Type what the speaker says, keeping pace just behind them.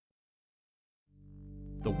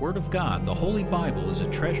The Word of God, the Holy Bible, is a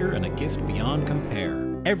treasure and a gift beyond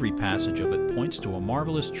compare. Every passage of it points to a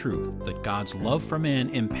marvelous truth that God's love for man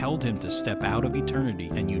impelled him to step out of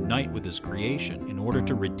eternity and unite with his creation in order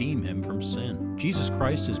to redeem him from sin. Jesus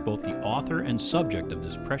Christ is both the author and subject of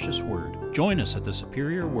this precious Word. Join us at the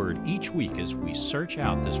Superior Word each week as we search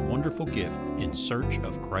out this wonderful gift in search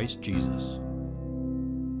of Christ Jesus.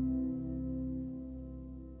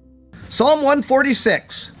 Psalm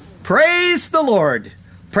 146. Praise the Lord.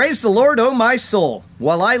 Praise the Lord, O my soul.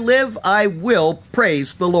 While I live, I will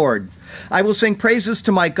praise the Lord. I will sing praises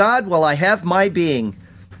to my God while I have my being.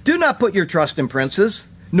 Do not put your trust in princes,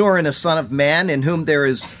 nor in a son of man in whom there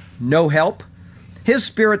is no help. His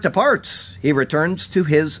spirit departs, he returns to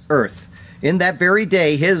his earth. In that very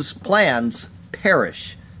day his plans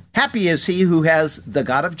perish. Happy is he who has the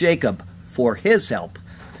God of Jacob for his help,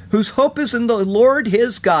 whose hope is in the Lord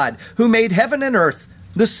his God, who made heaven and earth,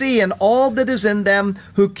 the sea and all that is in them,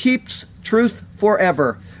 who keeps truth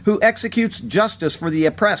forever, who executes justice for the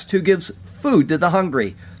oppressed, who gives food to the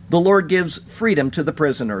hungry. The Lord gives freedom to the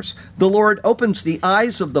prisoners. The Lord opens the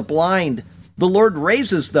eyes of the blind. The Lord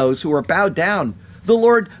raises those who are bowed down. The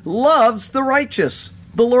Lord loves the righteous.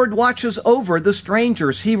 The Lord watches over the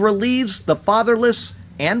strangers. He relieves the fatherless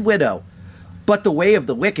and widow. But the way of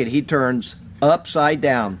the wicked he turns upside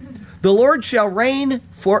down. The Lord shall reign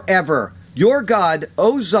forever. Your God,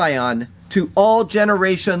 O Zion, to all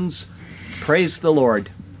generations. Praise the Lord.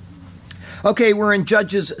 Okay, we're in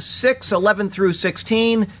Judges 6, 11 through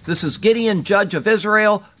 16. This is Gideon, judge of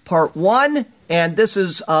Israel, part 1. And this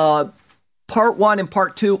is part 1 and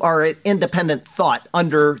part 2 are an independent thought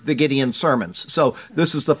under the Gideon sermons. So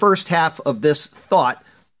this is the first half of this thought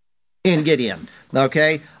in Gideon.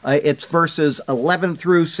 Okay, it's verses 11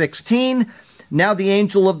 through 16. Now the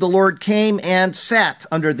angel of the Lord came and sat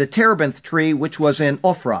under the terebinth tree, which was in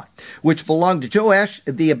Ophrah, which belonged to Joash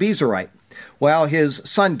the Abiezrite, while his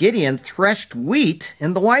son Gideon threshed wheat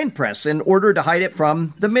in the winepress in order to hide it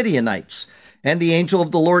from the Midianites. And the angel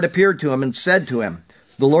of the Lord appeared to him and said to him,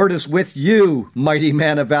 "The Lord is with you, mighty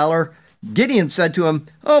man of valor." Gideon said to him,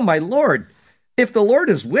 "Oh, my Lord, if the Lord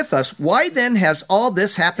is with us, why then has all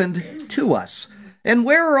this happened to us? And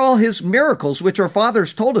where are all his miracles which our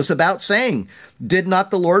fathers told us about, saying, 'Did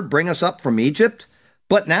not the Lord bring us up from Egypt?'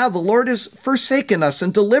 But now the Lord has forsaken us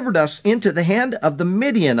and delivered us into the hand of the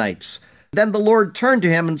Midianites." Then the Lord turned to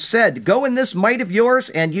him and said, "Go in this might of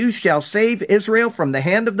yours, and you shall save Israel from the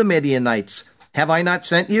hand of the Midianites. Have I not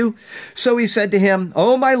sent you?" So he said to him,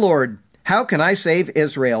 "O my Lord, how can I save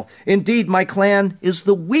Israel? Indeed, my clan is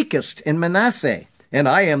the weakest in Manasseh, and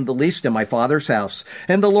I am the least in my father's house."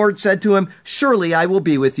 And the Lord said to him, "Surely I will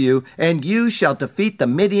be with you, and you shall defeat the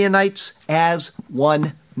Midianites as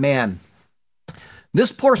one man."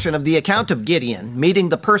 This portion of the account of Gideon, meeting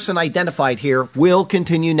the person identified here, will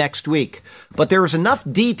continue next week. But there is enough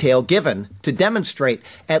detail given to demonstrate,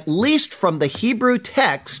 at least from the Hebrew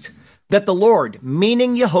text, that the Lord,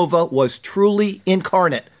 meaning Jehovah, was truly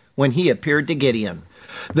incarnate when he appeared to Gideon.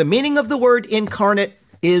 The meaning of the word incarnate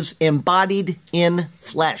is embodied in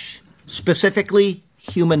flesh, specifically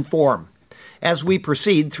human form. As we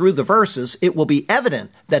proceed through the verses, it will be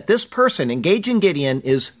evident that this person engaging Gideon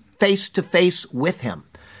is face-to-face with him.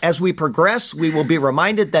 As we progress, we will be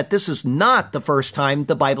reminded that this is not the first time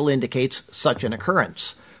the Bible indicates such an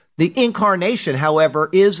occurrence. The incarnation, however,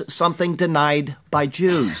 is something denied by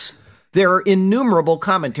Jews. There are innumerable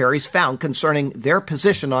commentaries found concerning their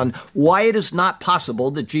position on why it is not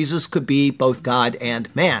possible that Jesus could be both God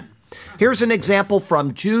and man. Here's an example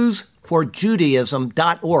from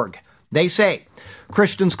JewsForJudaism.org. They say,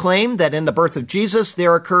 Christians claim that in the birth of Jesus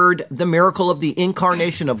there occurred the miracle of the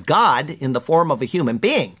incarnation of God in the form of a human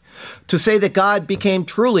being. To say that God became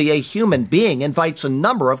truly a human being invites a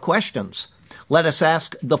number of questions. Let us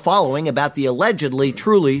ask the following about the allegedly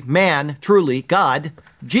truly man, truly God,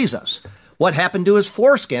 Jesus. What happened to his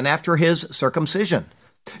foreskin after his circumcision?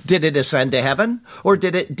 Did it ascend to heaven, or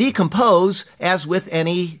did it decompose as with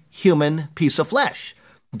any human piece of flesh?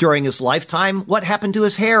 During his lifetime, what happened to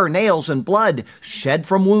his hair, nails, and blood shed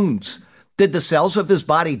from wounds? Did the cells of his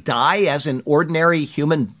body die as in ordinary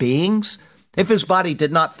human beings? If his body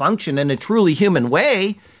did not function in a truly human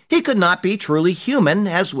way, he could not be truly human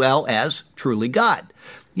as well as truly God.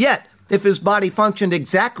 Yet, if his body functioned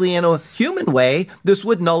exactly in a human way, this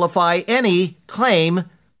would nullify any claim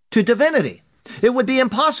to divinity. It would be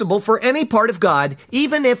impossible for any part of God,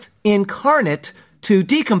 even if incarnate, to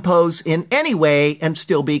decompose in any way and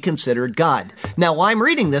still be considered God. Now, while I'm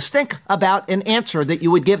reading this, think about an answer that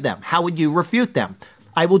you would give them. How would you refute them?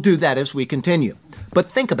 I will do that as we continue.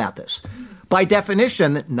 But think about this. By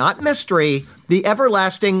definition, not mystery, The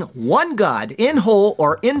everlasting one God, in whole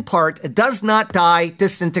or in part, does not die,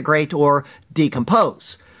 disintegrate, or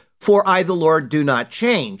decompose. For I, the Lord, do not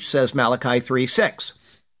change, says Malachi 3:6.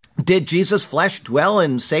 Did Jesus' flesh dwell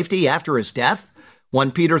in safety after his death?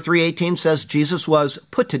 1 Peter 3:18 says Jesus was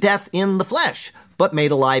put to death in the flesh, but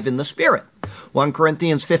made alive in the spirit. 1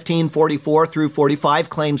 Corinthians 15:44 through 45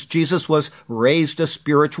 claims Jesus was raised a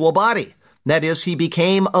spiritual body. That is, he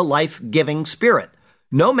became a life-giving spirit.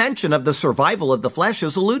 No mention of the survival of the flesh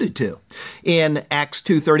is alluded to. In Acts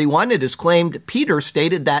 2:31, it is claimed Peter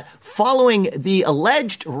stated that following the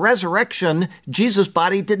alleged resurrection, Jesus'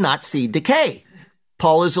 body did not see decay.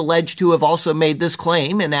 Paul is alleged to have also made this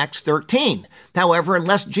claim in Acts 13. However,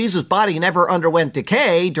 unless Jesus' body never underwent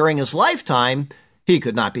decay during his lifetime, he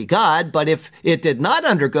could not be God, but if it did not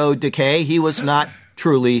undergo decay, he was not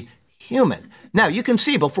truly human. Now, you can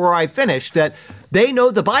see before I finish that they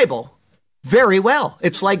know the Bible very well.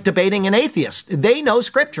 It's like debating an atheist. They know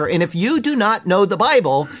Scripture, and if you do not know the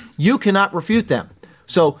Bible, you cannot refute them.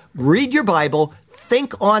 So read your Bible,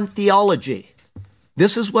 think on theology.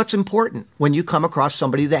 This is what's important when you come across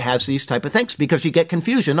somebody that has these type of things, because you get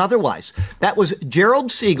confusion otherwise. That was Gerald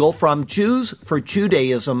Siegel from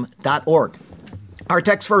JewsForJudaism.org. Our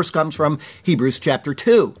text verse comes from Hebrews chapter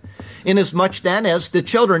 2. Inasmuch then as the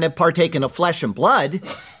children have partaken of flesh and blood,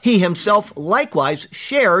 he himself likewise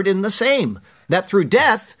shared in the same, that through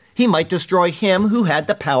death he might destroy him who had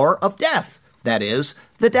the power of death, that is,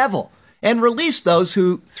 the devil, and release those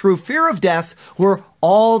who, through fear of death, were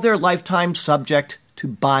all their lifetime subject to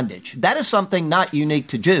bondage. That is something not unique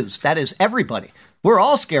to Jews. That is everybody. We're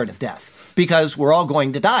all scared of death because we're all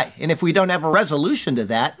going to die. And if we don't have a resolution to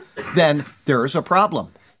that, then there is a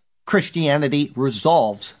problem. Christianity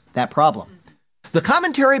resolves that problem. The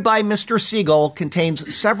commentary by Mr. Siegel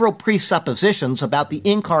contains several presuppositions about the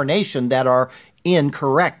incarnation that are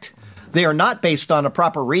incorrect. They are not based on a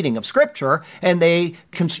proper reading of Scripture, and they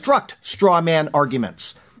construct straw man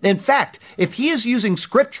arguments. In fact, if he is using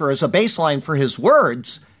Scripture as a baseline for his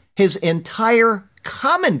words, his entire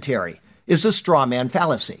commentary is a straw man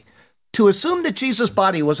fallacy. To assume that Jesus'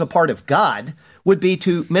 body was a part of God would be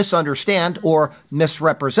to misunderstand or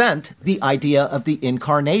misrepresent the idea of the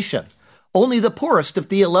incarnation. Only the poorest of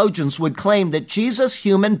theologians would claim that Jesus'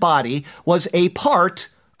 human body was a part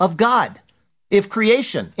of God. If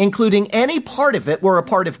creation, including any part of it, were a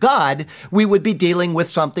part of God, we would be dealing with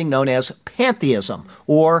something known as pantheism,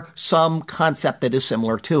 or some concept that is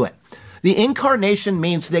similar to it. The incarnation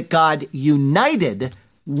means that God united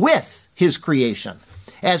with his creation.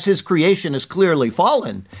 As his creation is clearly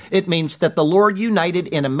fallen, it means that the Lord united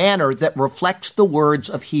in a manner that reflects the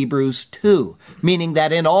words of Hebrews 2, meaning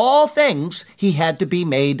that in all things he had to be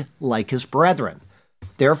made like his brethren.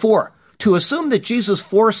 Therefore, to assume that Jesus'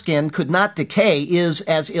 foreskin could not decay is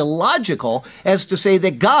as illogical as to say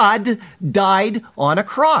that God died on a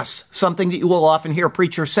cross, something that you will often hear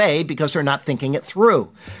preachers say because they're not thinking it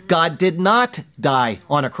through. God did not die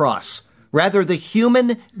on a cross. Rather, the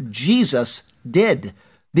human Jesus did.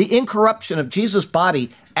 The incorruption of Jesus' body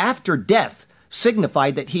after death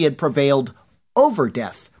signified that he had prevailed over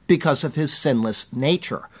death because of his sinless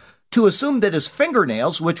nature. To assume that his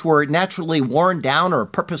fingernails, which were naturally worn down or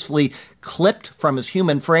purposefully clipped from his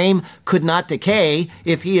human frame, could not decay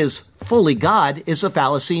if he is fully God is a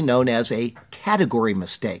fallacy known as a category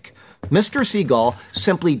mistake. Mr. Siegel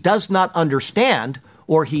simply does not understand,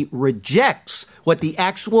 or he rejects, what the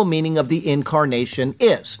actual meaning of the incarnation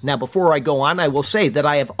is. Now, before I go on, I will say that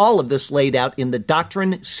I have all of this laid out in the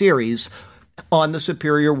Doctrine series on the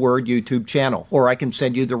Superior Word YouTube channel, or I can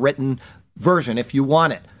send you the written version if you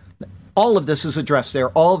want it. All of this is addressed there.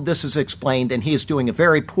 All of this is explained, and he is doing a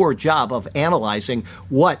very poor job of analyzing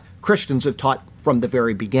what Christians have taught from the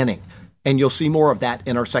very beginning. And you'll see more of that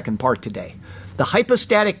in our second part today. The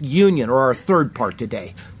hypostatic union, or our third part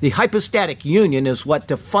today. The hypostatic union is what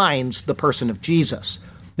defines the person of Jesus.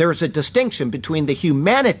 There is a distinction between the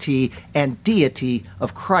humanity and deity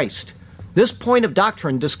of Christ. This point of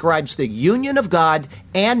doctrine describes the union of God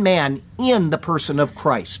and man in the person of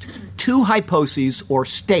Christ. Two hyposes, or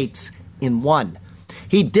states, in one.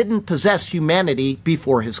 He didn't possess humanity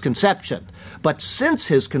before his conception, but since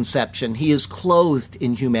his conception, he is clothed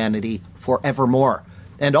in humanity forevermore.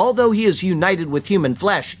 And although he is united with human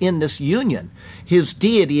flesh in this union, his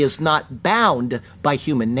deity is not bound by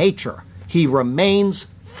human nature. He remains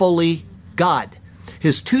fully God.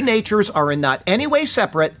 His two natures are in not any way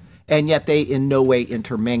separate, and yet they in no way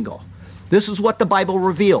intermingle. This is what the Bible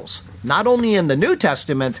reveals, not only in the New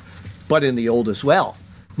Testament, but in the Old as well.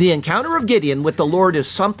 The encounter of Gideon with the Lord is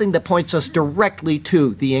something that points us directly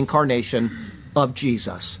to the incarnation of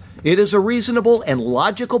Jesus. It is a reasonable and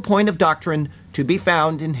logical point of doctrine to be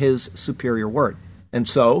found in his superior word. And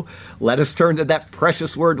so, let us turn to that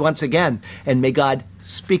precious word once again, and may God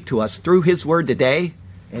speak to us through his word today,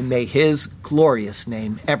 and may his glorious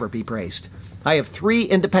name ever be praised. I have 3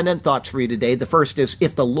 independent thoughts for you today. The first is,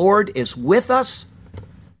 if the Lord is with us,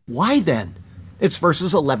 why then? It's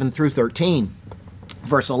verses 11 through 13.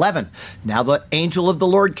 Verse 11, now the angel of the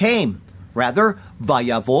Lord came, rather,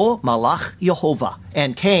 Vayavo Malach Yehovah,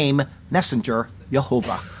 and came messenger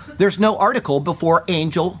Yehovah. There's no article before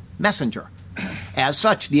angel, messenger. As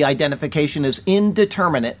such, the identification is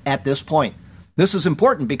indeterminate at this point. This is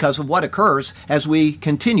important because of what occurs as we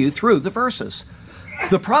continue through the verses.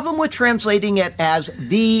 The problem with translating it as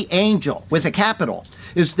the angel with a capital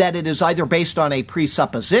is that it is either based on a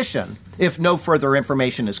presupposition, if no further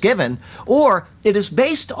information is given, or it is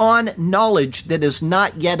based on knowledge that is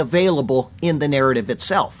not yet available in the narrative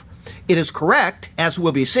itself. It is correct, as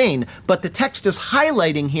will be seen, but the text is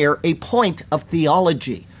highlighting here a point of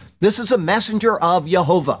theology. This is a messenger of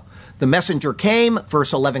Yehovah. The messenger came,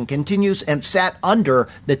 verse 11 continues, and sat under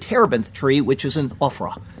the terebinth tree, which is in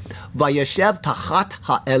Ophrah. Vayeshev tachat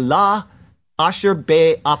ha'elah asher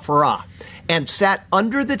be'afrah, and sat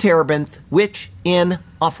under the terebinth, which in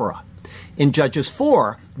Ophrah. In Judges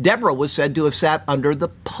 4, Deborah was said to have sat under the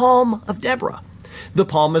palm of Deborah. The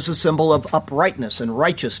palm is a symbol of uprightness and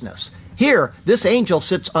righteousness. Here, this angel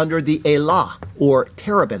sits under the elah, or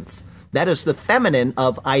terebinth. That is the feminine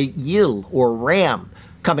of ayil, or ram,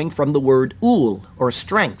 coming from the word ul, or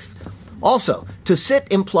strength. Also, to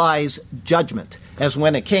sit implies judgment, as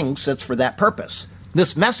when a king sits for that purpose.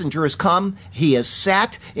 This messenger has come, he has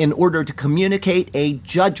sat in order to communicate a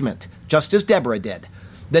judgment, just as Deborah did.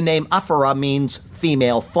 The name Apharah means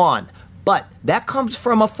female fawn, but that comes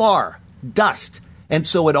from afar, dust, and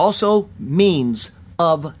so it also means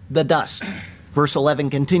of the dust. Verse 11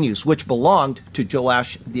 continues, which belonged to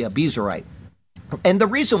Joash the Abiezrite. And the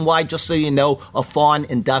reason why, just so you know, a fawn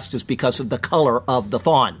and dust is because of the color of the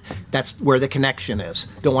fawn. That's where the connection is.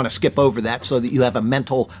 Don't want to skip over that so that you have a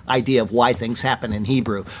mental idea of why things happen in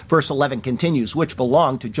Hebrew. Verse 11 continues, which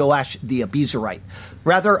belonged to Joash the Abiezrite.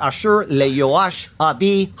 Rather, Asher le-Yoash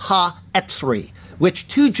Abi ha-Etzri, which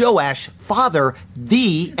to Joash, father,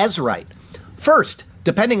 the Ezrite. First,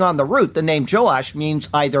 depending on the root, the name Joash means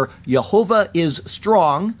either Yehovah is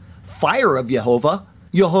strong, fire of Yehovah,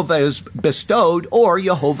 Yehovah is bestowed, or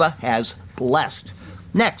Yehovah has blessed.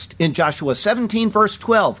 Next, in Joshua 17, verse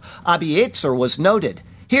 12, Abiezer was noted.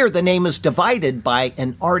 Here, the name is divided by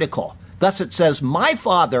an article. Thus it says, my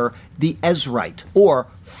father, the Ezrite, or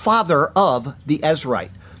father of the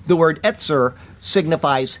Ezrite. The word etzer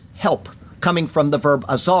signifies help, coming from the verb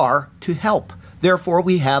azar, to help. Therefore,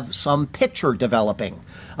 we have some picture developing.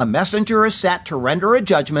 A messenger is sat to render a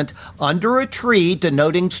judgment under a tree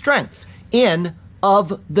denoting strength, in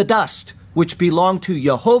of the dust, which belong to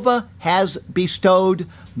Yehovah has bestowed,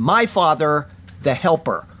 my father, the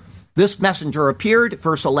helper. This messenger appeared,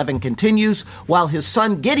 verse 11 continues, while his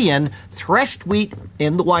son Gideon threshed wheat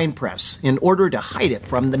in the winepress in order to hide it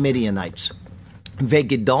from the Midianites.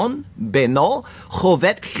 Vegidon beno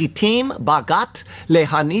chovet chitim bagat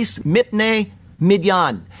lehanis mipnei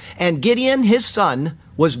Midian. And Gideon, his son,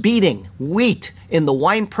 was beating wheat in the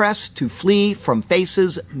winepress to flee from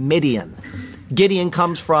faces Midian. Gideon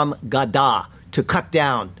comes from gadah, to cut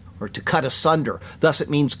down, or to cut asunder. Thus it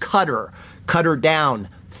means cutter down,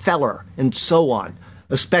 feller, and so on,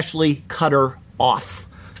 especially cutter off.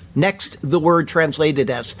 Next, the word translated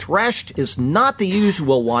as threshed is not the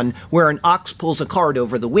usual one where an ox pulls a cart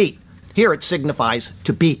over the wheat. Here it signifies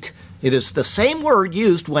to beat. It is the same word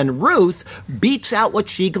used when Ruth beats out what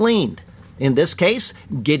she gleaned. In this case,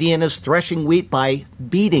 Gideon is threshing wheat by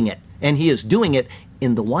beating it, and he is doing it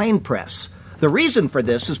in the winepress. The reason for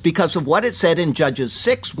this is because of what it said in Judges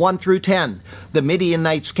 6, 1 through 10. The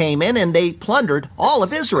Midianites came in and they plundered all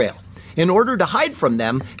of Israel. In order to hide from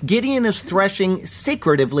them, Gideon is threshing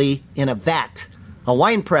secretively in a vat. A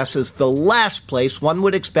winepress is the last place one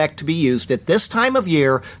would expect to be used at this time of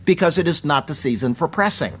year because it is not the season for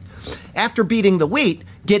pressing. After beating the wheat,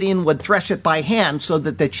 Gideon would thresh it by hand so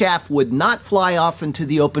that the chaff would not fly off into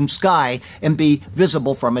the open sky and be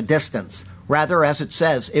visible from a distance. Rather, as it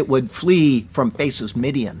says, it would flee from faces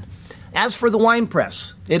Midian. As for the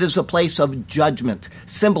winepress, it is a place of judgment,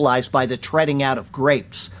 symbolized by the treading out of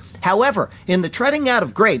grapes. However, in the treading out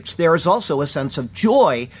of grapes, there is also a sense of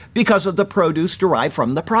joy because of the produce derived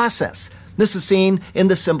from the process. This is seen in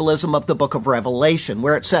the symbolism of the book of Revelation,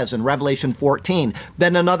 where it says in Revelation 14,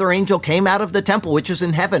 then another angel came out of the temple which is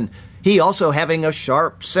in heaven, he also having a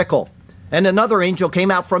sharp sickle. And another angel came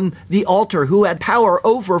out from the altar who had power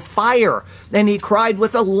over fire. And he cried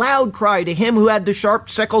with a loud cry to him who had the sharp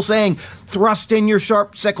sickle, saying, "Thrust in your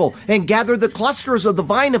sharp sickle and gather the clusters of the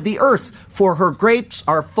vine of the earth, for her grapes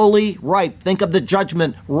are fully ripe." Think of the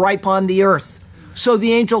judgment ripe on the earth. So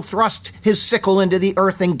the angel thrust his sickle into the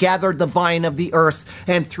earth and gathered the vine of the earth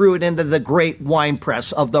and threw it into the great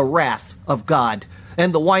winepress of the wrath of God.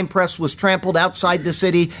 And the winepress was trampled outside the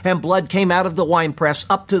city, and blood came out of the winepress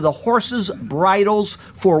up to the horses' bridles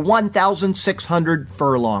for 1,600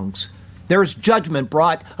 furlongs. There is judgment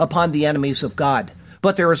brought upon the enemies of God.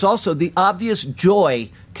 But there is also the obvious joy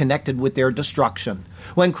connected with their destruction.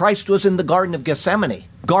 When Christ was in the Garden of Gethsemane,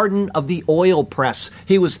 Garden of the oil press,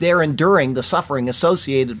 he was there enduring the suffering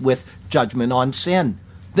associated with judgment on sin.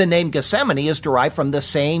 The name Gethsemane is derived from the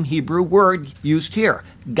same Hebrew word used here,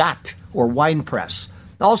 gat, or winepress.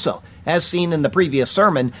 Also, as seen in the previous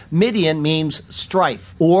sermon, Midian means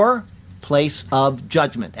strife or place of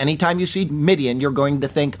judgment. Anytime you see Midian, you're going to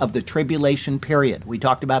think of the tribulation period. We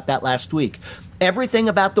talked about that last week. Everything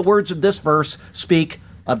about the words of this verse speak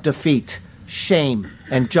of defeat, shame,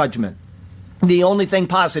 and judgment. The only thing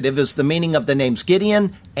positive is the meaning of the names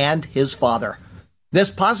Gideon and his father. This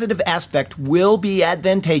positive aspect will be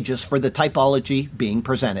advantageous for the typology being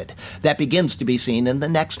presented. That begins to be seen in the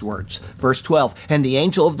next words. Verse 12, "And the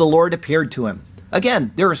angel of the Lord appeared to him."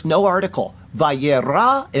 Again, there is no article.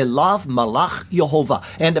 "Vayera elav malach Yehovah,"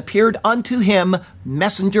 and appeared unto him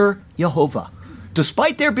messenger Yehovah.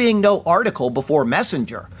 Despite there being no article before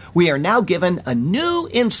messenger, we are now given a new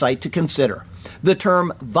insight to consider. The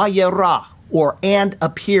term vayera, or "and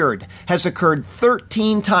appeared," has occurred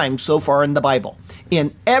 13 times so far in the Bible.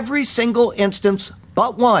 In every single instance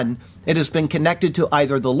but one, it has been connected to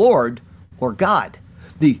either the Lord or God.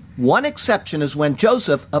 The one exception is when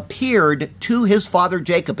Joseph appeared to his father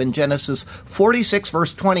Jacob in Genesis 46,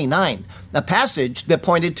 verse 29, a passage that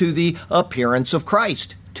pointed to the appearance of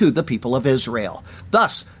Christ to the people of Israel.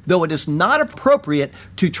 Thus, though it is not appropriate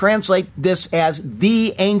to translate this as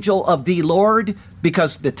 "the angel of the Lord,"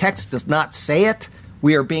 because the text does not say it,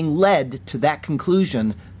 we are being led to that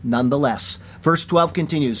conclusion nonetheless. Verse 12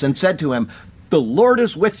 continues, "And said to him, The Lord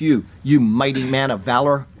is with you, you mighty man of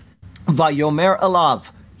valor. Vayomer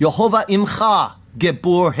alav, Yehovah imcha,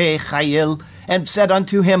 gebur he chayil, and said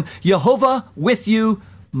unto him, Yehovah with you,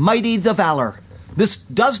 mighty the valor." This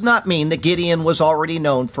does not mean that Gideon was already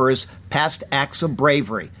known for his past acts of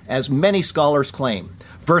bravery, as many scholars claim.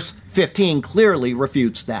 Verse 15 clearly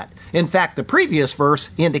refutes that. In fact, the previous verse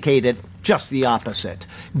indicated just the opposite.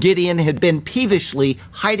 Gideon had been peevishly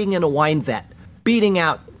hiding in a wine vat, beating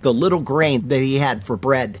out the little grain that he had for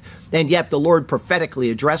bread. And yet the Lord prophetically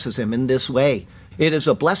addresses him in this way. It is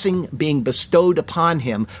a blessing being bestowed upon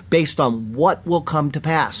him based on what will come to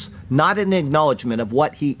pass, not an acknowledgement of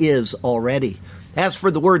what he is already. As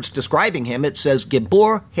for the words describing him, it says,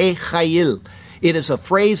 Gebor he chayil. It is a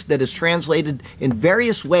phrase that is translated in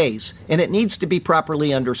various ways, and it needs to be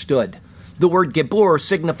properly understood. The word Gebor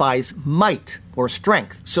signifies might or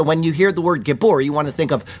strength. So when you hear the word Gebor, you want to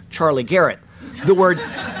think of Charlie Garrett. The word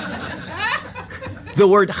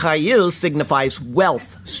chayil signifies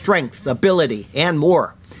wealth, strength, ability, and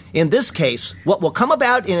more. In this case, what will come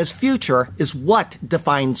about in his future is what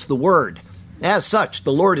defines the word. As such,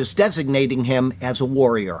 the Lord is designating him as a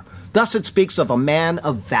warrior. Thus it speaks of a man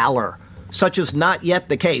of valor. Such is not yet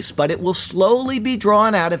the case, but it will slowly be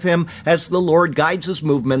drawn out of him as the Lord guides his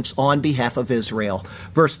movements on behalf of Israel.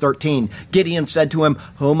 Verse 13, Gideon said to him,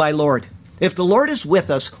 "O my Lord, if the Lord is with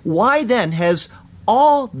us, why then has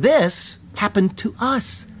all this happened to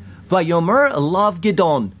us?" Vayomer elav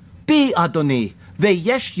Gideon, Bi Adoni,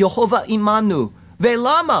 veyesh Yehovah imanu,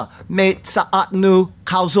 velama metza'atnu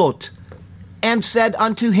kauzot. And said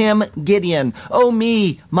unto him Gideon, "O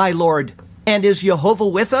me, my Lord, and is Jehovah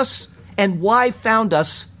with us? And why found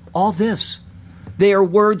us all this?" They are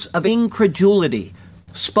words of incredulity,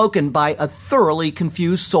 spoken by a thoroughly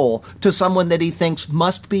confused soul to someone that he thinks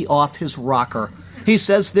must be off his rocker. He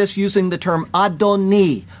says this using the term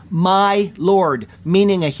Adoni, my Lord,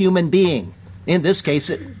 meaning a human being. In this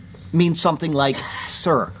case, it means something like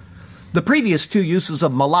sir. The previous two uses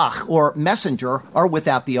of malach, or messenger, are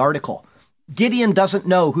without the article. Gideon doesn't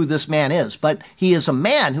know who this man is, but he is a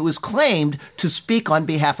man who is claimed to speak on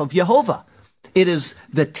behalf of Jehovah. It is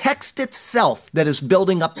the text itself that is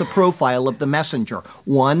building up the profile of the messenger,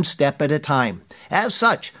 one step at a time. As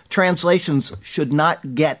such, translations should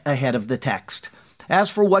not get ahead of the text. As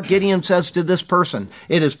for what Gideon says to this person,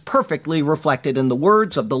 it is perfectly reflected in the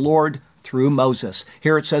words of the Lord through Moses.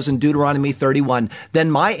 Here it says in Deuteronomy 31,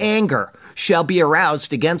 "Then my anger shall be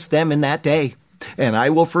aroused against them in that day, and I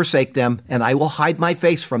will forsake them, and I will hide my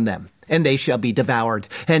face from them, and they shall be devoured.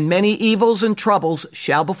 And many evils and troubles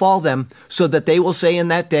shall befall them, so that they will say in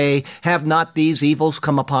that day, have not these evils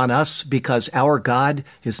come upon us, because our God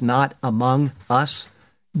is not among us?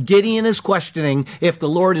 Gideon is questioning if the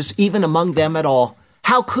Lord is even among them at all.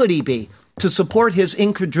 How could he be? To support his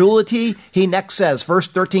incredulity, he next says, verse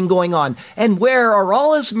 13 going on, and where are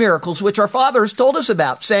all his miracles which our fathers told us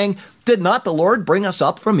about, saying, did not the Lord bring us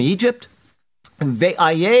up from Egypt?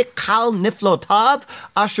 Ve'aye kal niflotav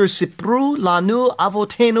asher sipru lanu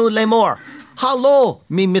avotenu lemor. Halo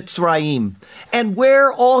mi Mitzrayim. And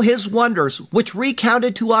where all his wonders, which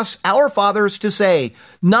recounted to us our fathers to say,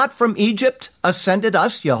 not from Egypt ascended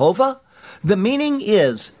us Jehovah? The meaning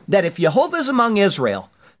is that if Jehovah is among Israel,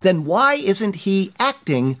 then why isn't he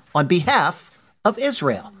acting on behalf of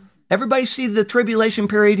Israel? Everybody see the tribulation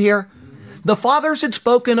period here? The fathers had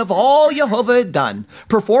spoken of all Jehovah had done,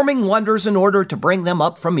 performing wonders in order to bring them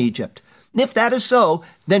up from Egypt. If that is so,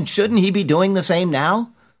 then shouldn't he be doing the same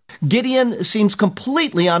now? Gideon seems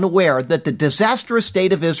completely unaware that the disastrous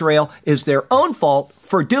state of Israel is their own fault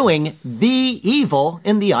for doing the evil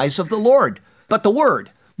in the eyes of the Lord. But the word,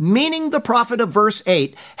 meaning the prophet of verse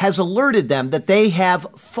 8, has alerted them that they have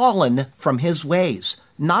fallen from his ways,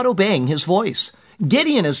 not obeying his voice.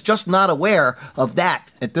 Gideon is just not aware of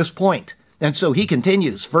that at this point. And so he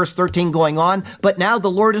continues, verse 13 going on, but now the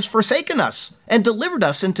Lord has forsaken us and delivered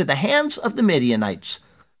us into the hands of the Midianites.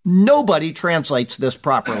 Nobody translates this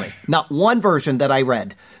properly. Not one version that I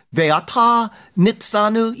read. Ve'ata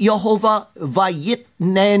nitzanu Yehovah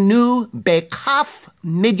vayitnenu bekaf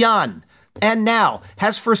Midian. And now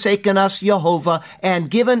has forsaken us Jehovah and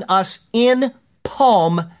given us in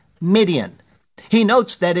palm Midian. He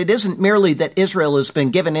notes that it isn't merely that Israel has been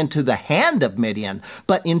given into the hand of Midian,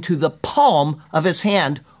 but into the palm of his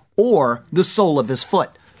hand or the sole of his foot.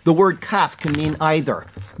 The word kaf can mean either.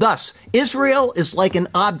 Thus, Israel is like an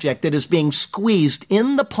object that is being squeezed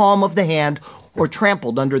in the palm of the hand or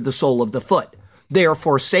trampled under the sole of the foot. They are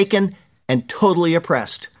forsaken and totally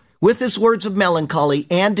oppressed. With his words of melancholy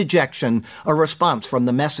and dejection, a response from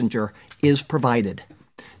the messenger is provided.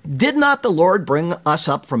 Did not the Lord bring us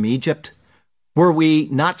up from Egypt? Were we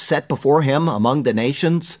not set before him among the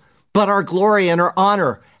nations? But our glory and our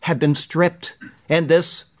honor have been stripped, and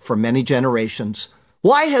this for many generations.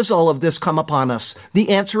 Why has all of this come upon us? The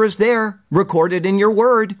answer is there, recorded in your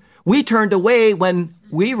word. We turned away when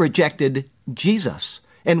we rejected Jesus,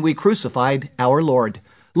 and we crucified our Lord.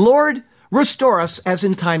 Lord, restore us as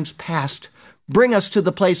in times past. Bring us to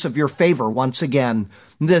the place of your favor once again.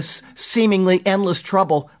 This seemingly endless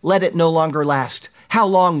trouble, let it no longer last. How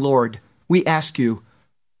long, Lord? We ask you,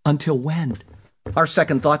 until when? Our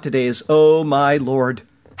second thought today is, oh my Lord,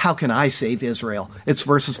 how can I save Israel? It's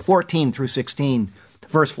verses 14 through 16.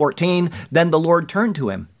 Verse 14, then the Lord turned to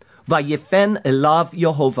him, Vayifen elav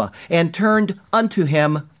Yehovah, and turned unto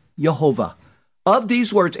him Yehovah. Of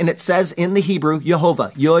these words, and it says in the Hebrew,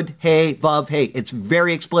 Yehovah, Yud, He, Vav, He. It's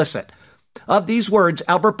very explicit. Of these words,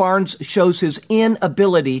 Albert Barnes shows his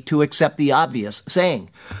inability to accept the obvious, saying,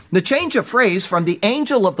 the change of phrase from the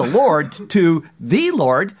angel of the Lord to the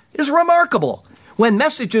Lord is remarkable. When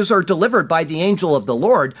messages are delivered by the angel of the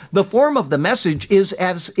Lord, the form of the message is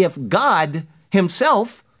as if God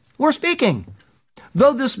himself were speaking.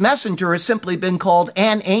 Though this messenger has simply been called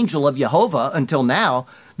an angel of Jehovah until now,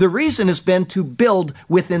 the reason has been to build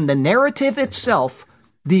within the narrative itself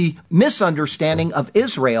the misunderstanding of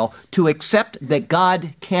Israel to accept that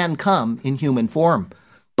God can come in human form.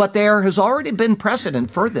 But there has already been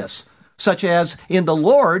precedent for this, such as in the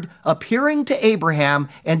Lord appearing to Abraham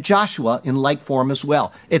and Joshua in like form as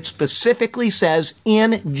well. It specifically says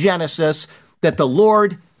in Genesis that the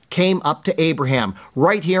Lord came up to Abraham.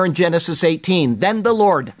 Right here in Genesis 18, then the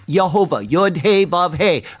Lord, Yehovah, Yud, He, Vav,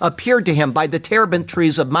 He, appeared to him by the terebinth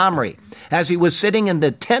trees of Mamre, as he was sitting in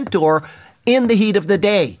the tent door in the heat of the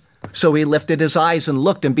day. So he lifted his eyes and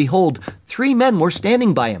looked, and behold, 3 men were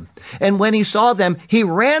standing by him. And when he saw them, he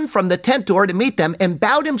ran from the tent door to meet them and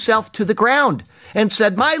bowed himself to the ground and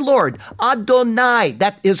said, my Lord, Adonai,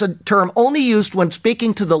 that is a term only used when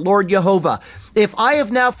speaking to the Lord Jehovah. If I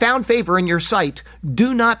have now found favor in your sight,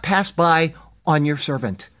 do not pass by on your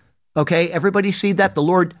servant. Okay, everybody see that? The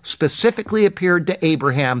Lord specifically appeared to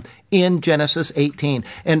Abraham in Genesis 18.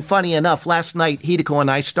 And funny enough, last night, Hideko and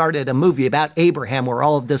I started a movie about Abraham where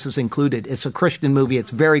all of this is included. It's a Christian movie.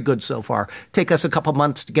 It's very good so far. Take us a couple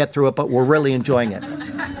months to get through it, but we're really enjoying it.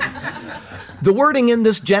 The wording in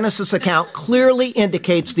this Genesis account clearly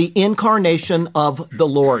indicates the incarnation of the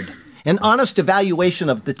Lord. An honest evaluation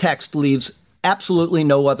of the text leaves Absolutely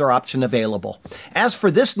no other option available. As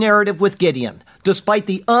for this narrative with Gideon, despite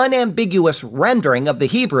the unambiguous rendering of the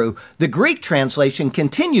Hebrew, the Greek translation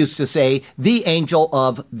continues to say, the angel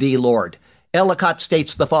of the Lord. Ellicott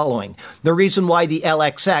states the following: the reason why the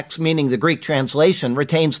LXX, meaning the Greek translation,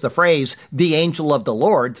 retains the phrase, the angel of the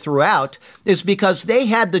Lord, throughout, is because they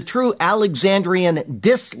had the true Alexandrian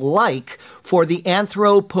dislike for the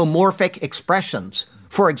anthropomorphic expressions.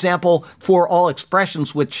 For example, for all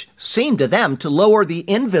expressions which seem to them to lower the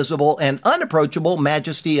invisible and unapproachable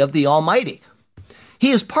majesty of the Almighty.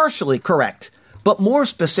 He is partially correct, but more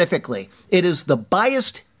specifically, it is the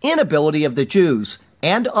biased inability of the Jews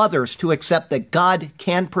and others to accept that God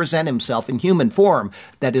can present himself in human form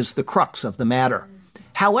that is the crux of the matter.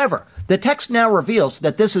 However, the text now reveals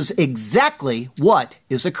that this is exactly what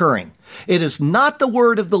is occurring. It is not the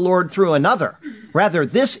word of the Lord through another. Rather,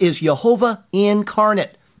 this is Jehovah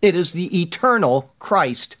incarnate. It is the eternal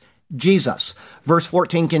Christ, Jesus. Verse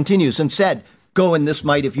 14 continues and said, go in this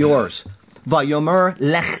might of yours. Vayomer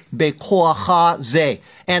lech bekoacha ze,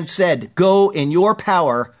 and said, go in your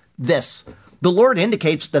power, this. The Lord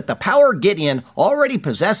indicates that the power Gideon already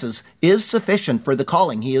possesses is sufficient for the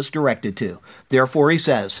calling he is directed to. Therefore he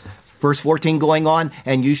says, verse 14 going on,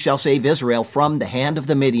 and you shall save Israel from the hand of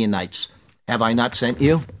the Midianites. Have I not sent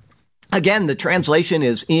you? Again, the translation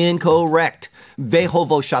is incorrect.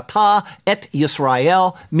 Vehovoshata et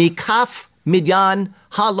Yisrael mikaf Midian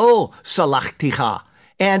halo salachticha,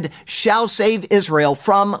 and shall save Israel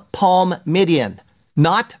from palm Midian.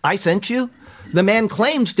 Not, I sent you. The man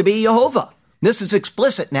claims to be Jehovah. This is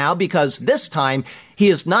explicit now because this time he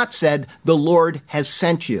has not said, the Lord has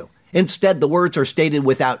sent you. Instead, the words are stated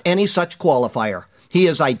without any such qualifier. He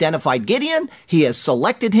has identified Gideon, he has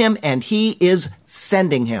selected him, and he is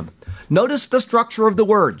sending him. Notice the structure of the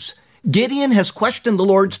words. Gideon has questioned the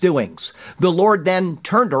Lord's doings. The Lord then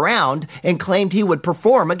turned around and claimed he would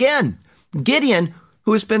perform again. Gideon,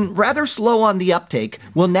 who has been rather slow on the uptake,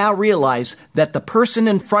 will now realize that the person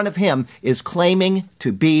in front of him is claiming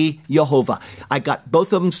to be Jehovah. I got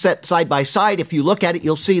both of them set side by side. If you look at it,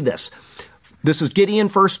 you'll see this. This is Gideon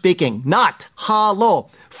first speaking. Not, halo,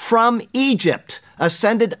 from Egypt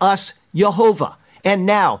ascended us Jehovah, and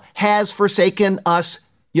now has forsaken us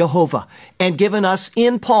Jehovah, and given us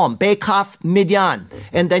in palm, Bekaf Midian.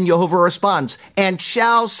 And then Jehovah responds, and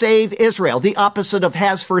shall save Israel, the opposite of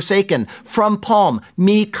has forsaken, from palm,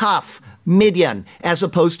 Mikaf Midian, as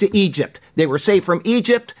opposed to Egypt. They were saved from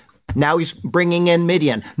Egypt, now he's bringing in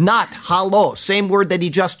Midian. Not halo, same word that he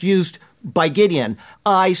just used by Gideon,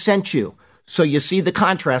 I sent you. So you see the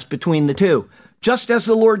contrast between the two. Just as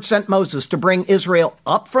the Lord sent Moses to bring Israel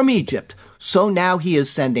up from Egypt, so now he is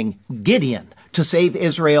sending Gideon to save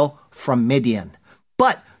Israel from Midian.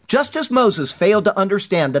 But just as Moses failed to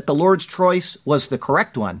understand that the Lord's choice was the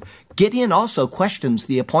correct one, Gideon also questions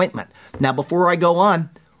the appointment. Now, before I go on,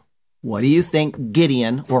 what do you think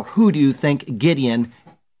Gideon, or who do you think Gideon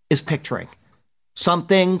is picturing?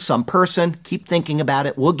 Something, some person, keep thinking about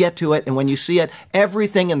it. We'll get to it. And when you see it,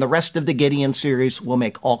 everything in the rest of the Gideon series will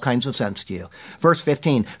make all kinds of sense to you. Verse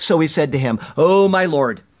 15, so he said to him, "Oh, my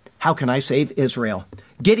Lord, how can I save Israel?"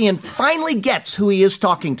 Gideon finally gets who he is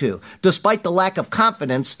talking to, despite the lack of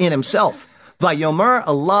confidence in himself. Vayomer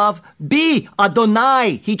alav bi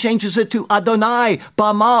Adonai. He changes it to Adonai.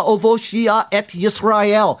 Bama ovoshia et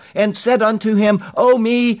Yisrael. And said unto him, O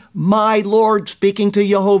me, my Lord, speaking to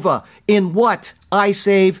Jehovah, in what I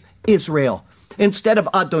save Israel. Instead of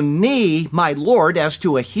Adoni, my Lord, as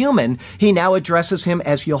to a human, he now addresses him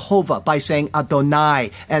as Jehovah by saying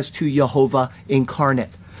Adonai, as to Jehovah incarnate.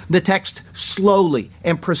 The text slowly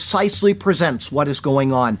and precisely presents what is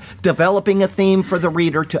going on, developing a theme for the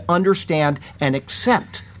reader to understand and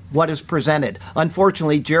accept what is presented.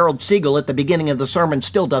 Unfortunately, Gerald Siegel at the beginning of the sermon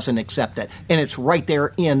still doesn't accept it, and it's right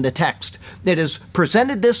there in the text. It is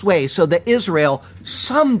presented this way so that Israel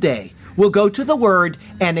someday will go to the Word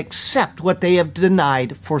and accept what they have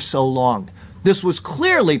denied for so long. This was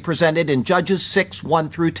clearly presented in Judges 6, 1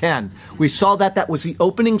 through 10. We saw that was the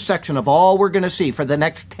opening section of all we're going to see for the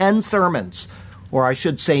next 10 sermons. Or I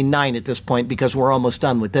should say 9 at this point because we're almost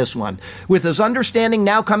done with this one. With his understanding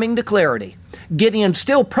now coming to clarity, Gideon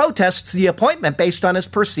still protests the appointment based on his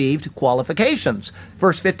perceived qualifications.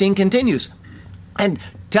 Verse 15 continues, and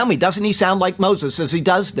tell me, doesn't he sound like Moses as he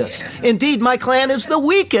does this? Indeed, my clan is the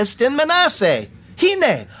weakest in Manasseh.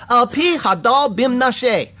 Hine, alpi hadal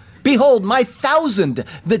bimnashe. Behold, my 1,000,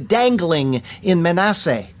 the dangling in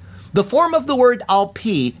Manasseh. The form of the word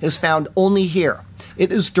alpi is found only here.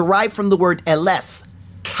 It is derived from the word elef,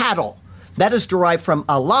 cattle. That is derived from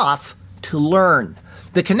alaf, to learn.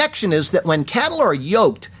 The connection is that when cattle are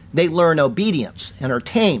yoked, they learn obedience and are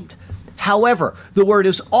tamed. However, the word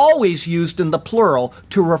is always used in the plural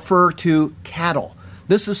to refer to cattle.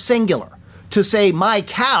 This is singular. To say my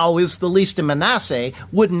cow is the least in Manasseh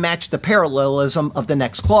wouldn't match the parallelism of the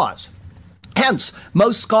next clause. Hence,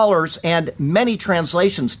 most scholars and many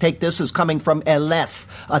translations take this as coming from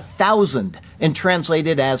Eleph, 1,000, and translate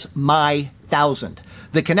it as my 1,000.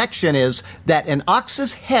 The connection is that an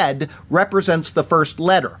ox's head represents the first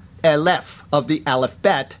letter, Eleph, of the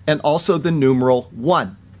alphabet, and also the numeral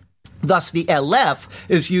 1. Thus, the Eleph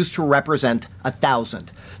is used to represent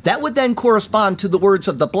 1,000. That would then correspond to the words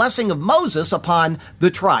of the blessing of Moses upon the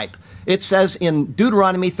tribe. It says in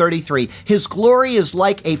Deuteronomy 33, his glory is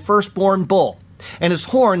like a firstborn bull, and his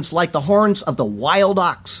horns like the horns of the wild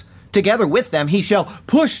ox. Together with them he shall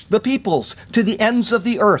push the peoples to the ends of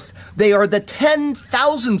the earth. They are the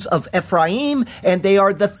 10,000s of Ephraim, and they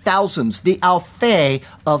are the thousands, the alphe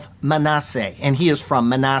of Manasseh, and he is from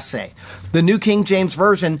Manasseh. The New King James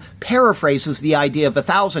Version paraphrases the idea of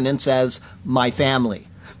 1,000 and says, my family.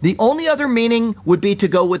 The only other meaning would be to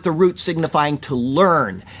go with the root signifying to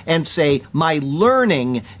learn and say, my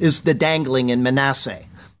learning is the dangling in Manasseh.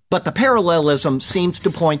 But the parallelism seems to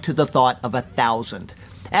point to the thought of 1,000.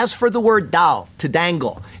 As for the word dal, to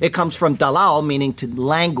dangle, it comes from dalal, meaning to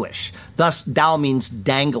languish. Thus, dal means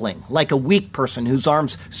dangling, like a weak person whose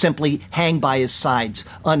arms simply hang by his sides,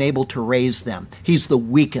 unable to raise them. He's the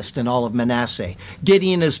weakest in all of Manasseh.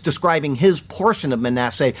 Gideon is describing his portion of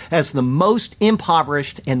Manasseh as the most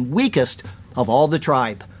impoverished and weakest of all the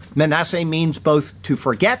tribe. Manasseh means both to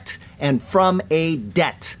forget and from a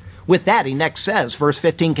debt. With that, he next says, verse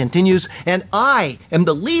 15 continues, and I am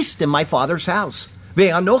the least in my father's house.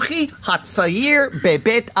 Ve'anochi hatzair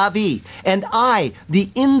bebet avi, and I, the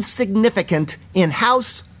insignificant in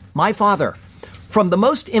house, my father. From the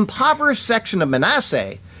most impoverished section of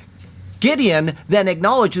Manasseh, Gideon then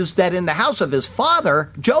acknowledges that in the house of his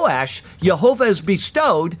father, Joash, Jehovah has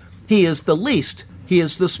bestowed, he is the least, he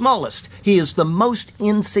is the smallest, he is the most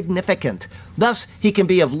insignificant. Thus, he can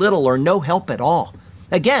be of little or no help at all.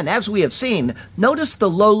 Again, as we have seen, notice the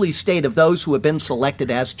lowly state of those who have been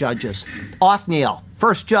selected as judges. Othniel,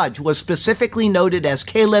 first judge, was specifically noted as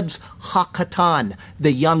Caleb's Hakatan,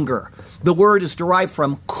 the younger. The word is derived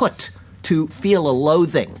from kut, to feel a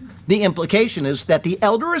loathing. The implication is that the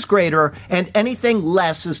elder is greater and anything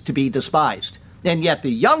less is to be despised. And yet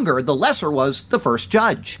the younger, the lesser, was the first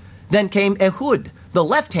judge. Then came Ehud, the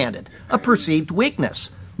left-handed, a perceived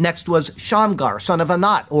weakness. Next was Shamgar, son of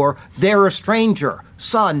Anat, or there a stranger,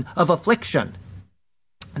 son of affliction.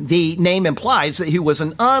 The name implies that he was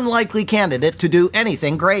an unlikely candidate to do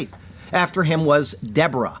anything great. After him was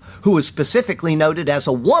Deborah, who was specifically noted as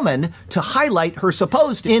a woman to highlight her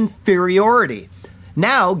supposed inferiority.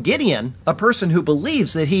 Now Gideon, a person who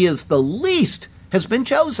believes that he is the least, has been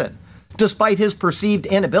chosen. Despite his perceived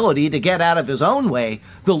inability to get out of his own way,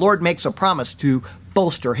 the Lord makes a promise to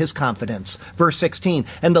bolster his confidence. Verse 16,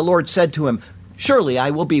 and the Lord said to him, surely I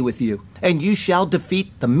will be with you, and you shall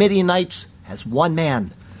defeat the Midianites as one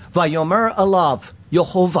man. Vayomer alav,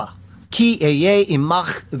 Yehovah, ki eye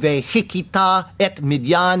imach vehikita et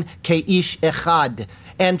Midian keish echad,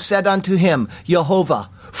 and said unto him, Yehovah,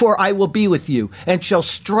 for I will be with you, and shall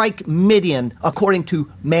strike Midian according to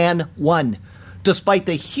man one. Despite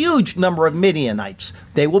the huge number of Midianites,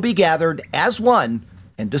 they will be gathered as one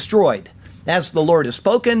and destroyed. As the Lord has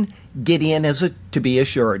spoken, Gideon is to be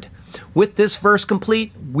assured. With this verse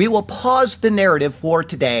complete, we will pause the narrative for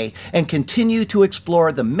today and continue to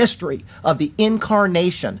explore the mystery of the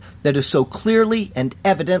incarnation that is so clearly and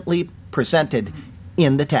evidently presented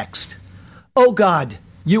in the text. O God,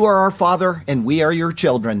 you are our Father and we are your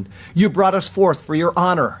children. You brought us forth for your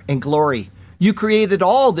honor and glory. You created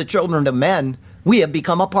all the children of men. We have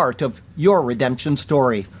become a part of your redemption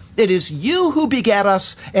story. It is you who begat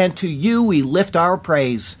us, and to you we lift our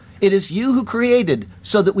praise. It is you who created,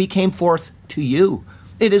 so that we came forth to you.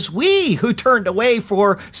 It is we who turned away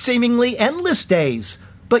for seemingly endless days,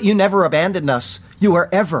 but you never abandoned us. You are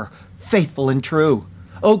ever faithful and true.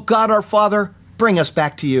 O God our Father, bring us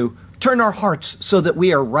back to you. Turn our hearts so that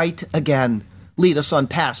we are right again. Lead us on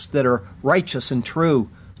paths that are righteous and true.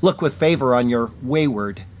 Look with favor on your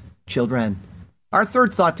wayward children. Our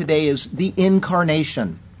third thought today is the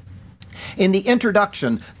incarnation. In the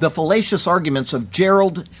introduction, the fallacious arguments of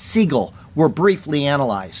Gerald Siegel were briefly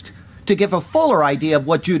analyzed. To give a fuller idea of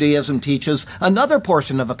what Judaism teaches, another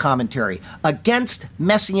portion of a commentary, Against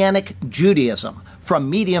Messianic Judaism, from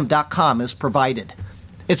Medium.com is provided.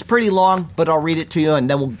 It's pretty long, but I'll read it to you and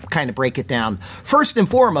then we'll kind of break it down. First and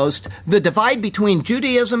foremost, the divide between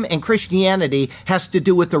Judaism and Christianity has to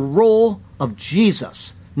do with the role of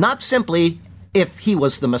Jesus, not simply if he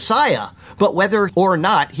was the Messiah, but whether or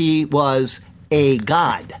not he was a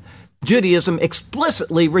God. Judaism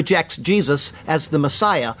explicitly rejects Jesus as the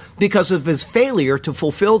Messiah because of his failure to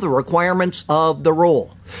fulfill the requirements of the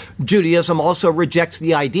role. Judaism also rejects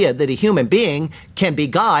the idea that a human being can be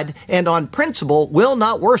God and on principle will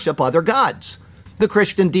not worship other gods. The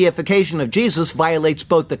Christian deification of Jesus violates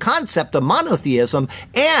both the concept of monotheism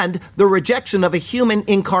and the rejection of a human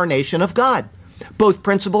incarnation of God. Both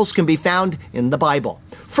principles can be found in the Bible.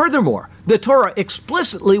 Furthermore, the Torah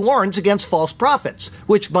explicitly warns against false prophets,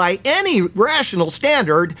 which by any rational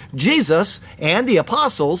standard, Jesus and the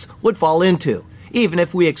apostles would fall into, even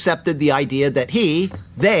if we accepted the idea that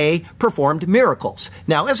they performed miracles.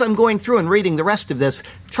 Now, as I'm going through and reading the rest of this,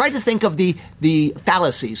 try to think of the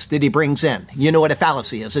fallacies that he brings in. You know what a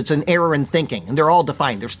fallacy is. It's an error in thinking, and they're all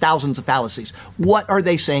defined. There's thousands of fallacies. What are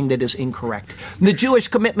they saying that is incorrect? The Jewish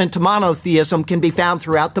commitment to monotheism can be found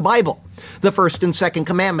throughout the Bible. The first and second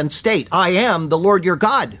commandments state, I am the Lord your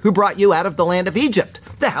God, who brought you out of the land of Egypt,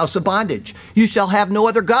 the house of bondage. You shall have no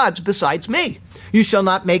other gods besides me. You shall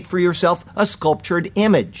not make for yourself a sculptured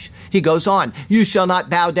image. He goes on, you shall not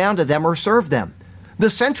bow down to them or serve them. The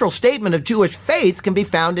central statement of Jewish faith can be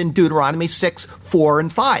found in Deuteronomy 6, 4,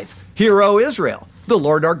 and 5. Hear, O Israel, the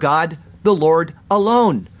Lord our God, the Lord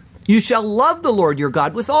alone. You shall love the Lord your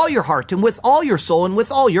God with all your heart and with all your soul and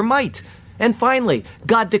with all your might. And finally,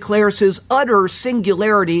 God declares his utter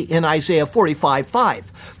singularity in Isaiah 45,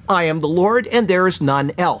 5. I am the Lord and there is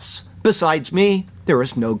none else. Besides me, there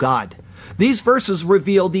is no God. These verses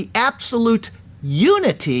reveal the absolute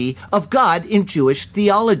unity of God in Jewish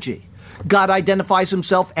theology. God identifies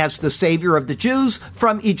himself as the Savior of the Jews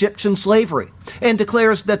from Egyptian slavery and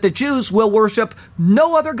declares that the Jews will worship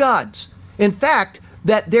no other gods. In fact,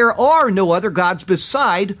 that there are no other gods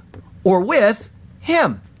beside or with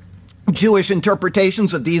him. Jewish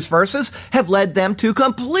interpretations of these verses have led them to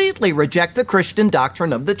completely reject the Christian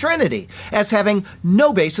doctrine of the Trinity as having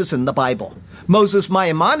no basis in the Bible. Moses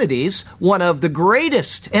Maimonides, one of the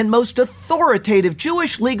greatest and most authoritative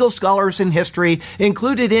Jewish legal scholars in history,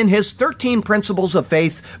 included in his 13 Principles of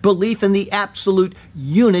Faith belief in the absolute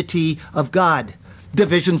unity of God.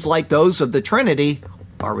 Divisions like those of the Trinity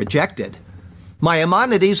are rejected.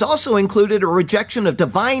 Maimonides also included a rejection of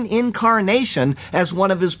divine incarnation as one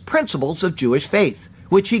of his principles of Jewish faith,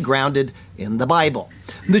 which he grounded in the Bible.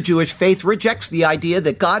 The Jewish faith rejects the idea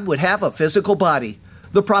that God would have a physical body.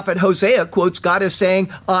 The prophet Hosea quotes God as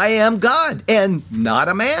saying, I am God and not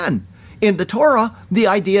a man. In the Torah, the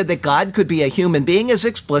idea that God could be a human being is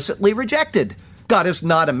explicitly rejected. God is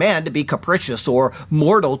not a man to be capricious or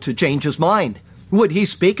mortal to change his mind. Would he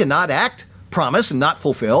speak and not act, promise and not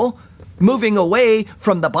fulfill? Moving away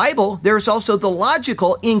from the Bible, there's also the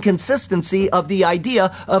logical inconsistency of the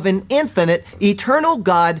idea of an infinite, eternal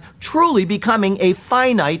God truly becoming a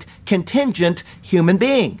finite, contingent human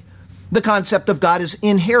being. The concept of God is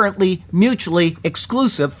inherently mutually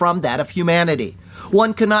exclusive from that of humanity.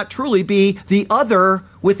 One cannot truly be the other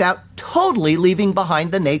without totally leaving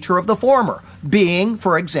behind the nature of the former. Being,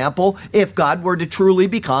 for example, if God were to truly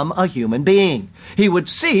become a human being, he would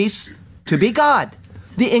cease to be God.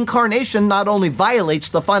 The incarnation not only violates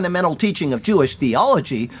the fundamental teaching of Jewish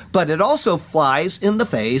theology, but it also flies in the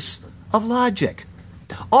face of logic.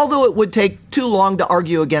 Although it would take too long to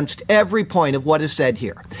argue against every point of what is said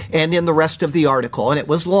here and in the rest of the article, and it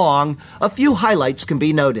was long, a few highlights can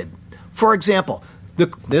be noted. For example,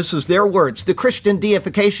 this is their words, the Christian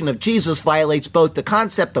deification of Jesus violates both the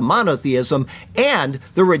concept of monotheism and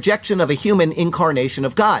the rejection of a human incarnation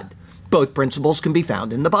of God. Both principles can be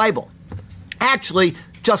found in the Bible. Actually,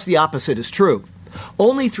 just the opposite is true.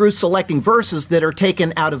 Only through selecting verses that are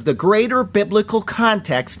taken out of the greater biblical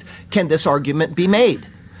context can this argument be made.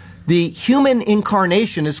 The human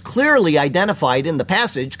incarnation is clearly identified in the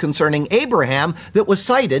passage concerning Abraham that was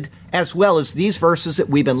cited, as well as these verses that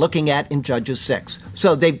we've been looking at in Judges 6.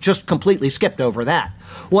 So they've just completely skipped over that.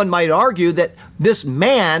 One might argue that this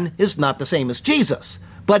man is not the same as Jesus,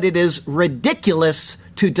 but it is ridiculous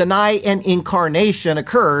to deny an incarnation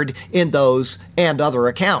occurred in those and other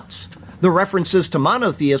accounts. The references to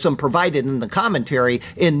monotheism provided in the commentary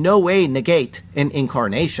in no way negate an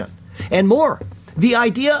incarnation. And more, the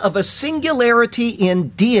idea of a singularity in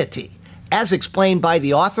deity, as explained by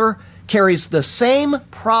the author, carries the same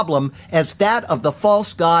problem as that of the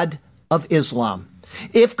false god of Islam.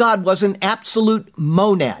 If God was an absolute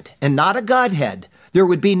monad and not a godhead, there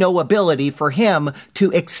would be no ability for him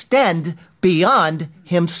to extend beyond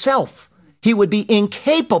himself. He would be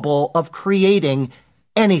incapable of creating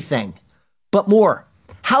anything. But more,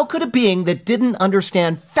 how could a being that didn't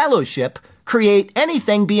understand fellowship create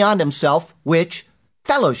anything beyond himself which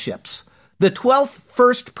fellowships? The 12th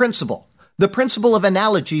first principle, the principle of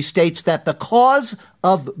analogy, states that the cause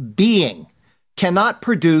of being cannot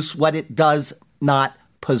produce what it does not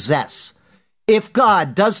possess. If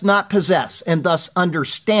God does not possess and thus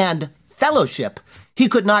understand fellowship, he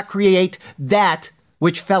could not create that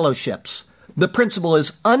which fellowships. The principle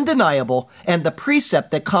is undeniable, and the precept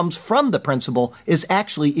that comes from the principle is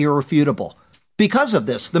actually irrefutable. Because of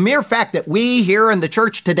this, the mere fact that we here in the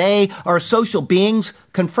church today are social beings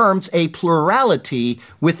confirms a plurality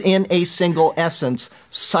within a single essence,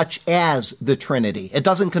 such as the Trinity. It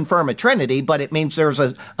doesn't confirm a Trinity, but it means there's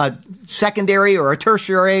a secondary or a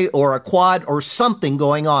tertiary or a quad or something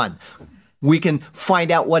going on. We can find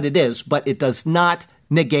out what it is, but it does not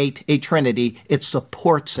negate a Trinity. It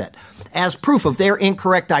supports it. As proof of their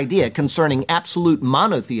incorrect idea concerning absolute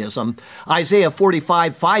monotheism, Isaiah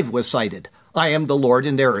 45:5 was cited. I am the Lord,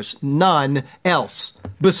 and there is none else.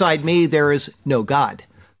 Beside me, there is no God.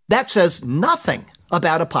 That says nothing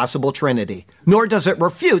about a possible Trinity, nor does it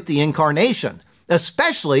refute the incarnation,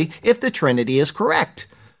 especially if the Trinity is correct.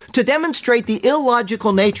 To demonstrate the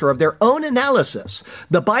illogical nature of their own analysis,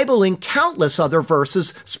 the Bible in countless other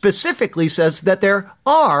verses specifically says that there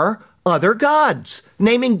are other gods,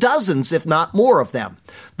 naming dozens, if not more of them.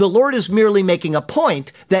 The Lord is merely making a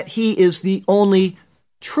point that he is the only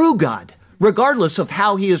true God, regardless of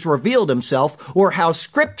how he has revealed himself or how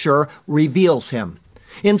Scripture reveals him.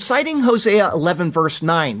 In citing Hosea 11, verse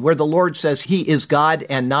 9, where the Lord says he is God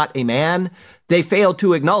and not a man, they fail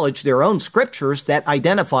to acknowledge their own scriptures that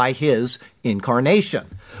identify his incarnation.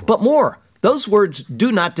 But more, those words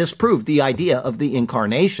do not disprove the idea of the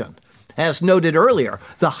incarnation. As noted earlier,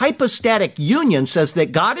 the hypostatic union says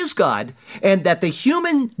that God is God and that the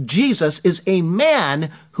human Jesus is a man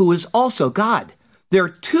who is also God. They're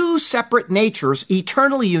two separate natures,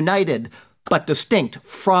 eternally united, but distinct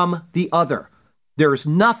from the other. There's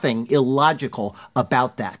nothing illogical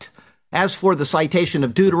about that. As for the citation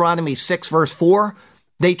of Deuteronomy 6, verse 4,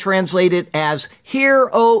 they translate it as, Hear,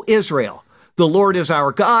 O Israel, the Lord is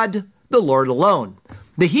our God, the Lord alone.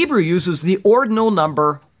 The Hebrew uses the ordinal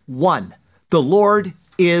number 1. The Lord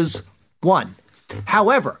is one.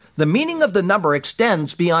 However, the meaning of the number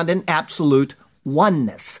extends beyond an absolute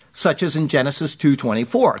oneness, such as in Genesis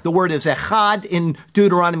 2:24. The word is echad in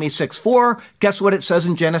Deuteronomy 6:4. Guess what it says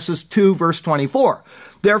in Genesis 2, verse 24?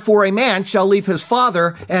 Therefore a man shall leave his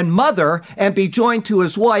father and mother and be joined to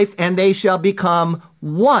his wife, and they shall become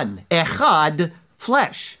one, echad,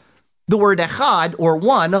 flesh. The word echad, or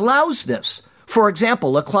one, allows this. For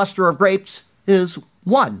example, a cluster of grapes is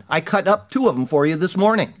one. I cut up 2 of them for you this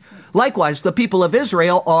morning. Likewise, the people of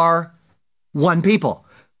Israel are one people.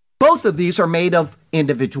 Both of these are made of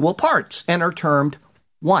individual parts and are termed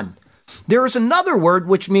one. There is another word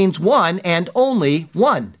which means one and only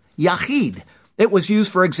one, yachid. It was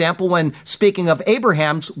used, for example, when speaking of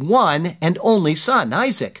Abraham's one and only son,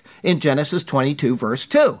 Isaac, in Genesis 22, verse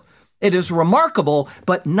 2. It is remarkable,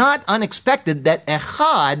 but not unexpected, that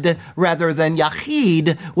echad rather than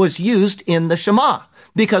yachid was used in the Shema,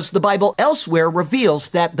 because the Bible elsewhere reveals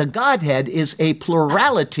that the Godhead is a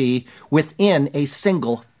plurality within a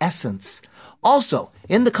single essence. Also,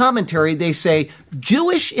 in the commentary, they say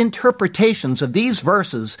Jewish interpretations of these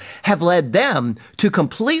verses have led them to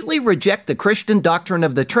completely reject the Christian doctrine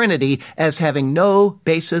of the Trinity as having no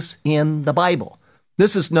basis in the Bible.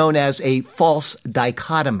 This is known as a false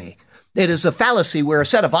dichotomy. It is a fallacy where a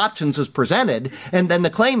set of options is presented, and then the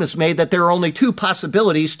claim is made that there are only 2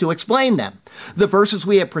 possibilities to explain them. The verses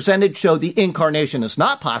we have presented show the incarnation is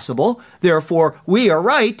not possible, therefore we are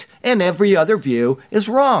right, and every other view is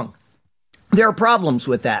wrong. There are problems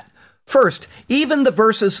with that. First, even the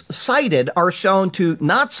verses cited are shown to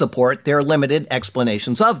not support their limited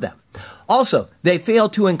explanations of them. Also, they fail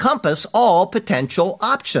to encompass all potential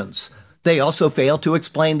options. They also fail to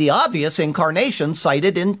explain the obvious incarnation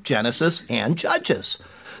cited in Genesis and Judges.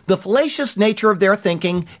 The fallacious nature of their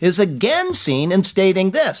thinking is again seen in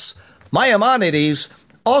stating this. Maimonides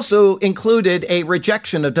also included a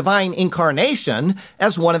rejection of divine incarnation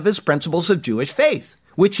as one of his principles of Jewish faith,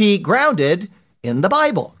 which he grounded in the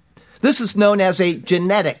Bible. This is known as a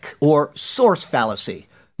genetic or source fallacy.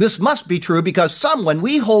 This must be true because someone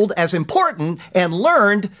we hold as important and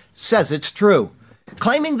learned says it's true.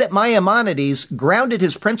 Claiming that Maimonides grounded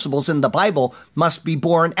his principles in the Bible must be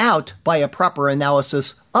borne out by a proper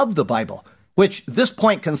analysis of the Bible, which this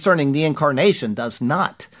point concerning the incarnation does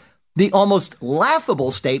not. The almost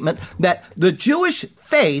laughable statement that the Jewish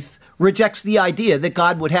faith rejects the idea that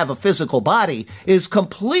God would have a physical body is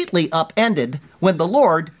completely upended when the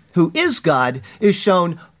Lord, who is God, is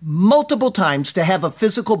shown multiple times to have a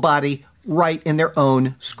physical body right in their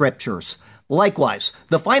own scriptures. Likewise,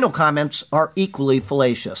 the final comments are equally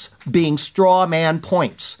fallacious, being straw man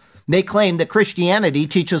points. They claim that Christianity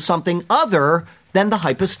teaches something other than the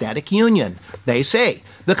hypostatic union. They say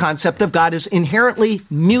the concept of God is inherently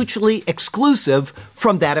mutually exclusive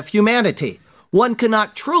from that of humanity. One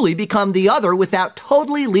cannot truly become the other without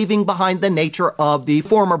totally leaving behind the nature of the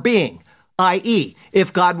former being, i.e.,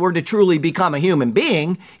 if God were to truly become a human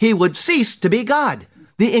being, he would cease to be God.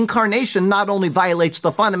 The incarnation not only violates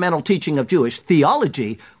the fundamental teaching of Jewish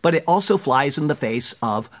theology, but it also flies in the face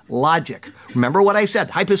of logic. Remember what I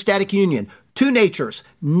said, hypostatic union, two natures,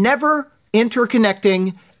 never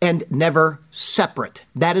interconnecting and never separate.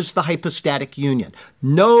 That is the hypostatic union.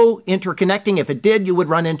 No interconnecting. If it did, you would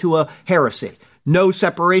run into a heresy. No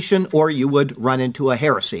separation, or you would run into a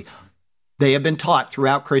heresy. They have been taught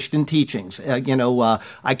throughout Christian teachings. I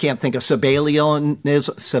can't think of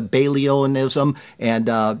Sabellianism, and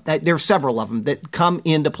there are several of them that come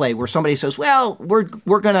into play where somebody says, well, we're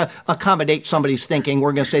going to accommodate somebody's thinking.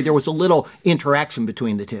 We're going to say there was a little interaction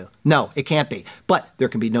between the two. No, it can't be. But there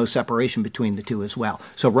can be no separation between the two as well.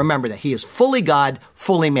 So remember that he is fully God,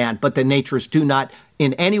 fully man, but the natures do not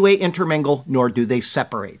in any way intermingle, nor do they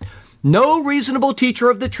separate. No reasonable teacher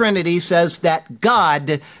of the Trinity says that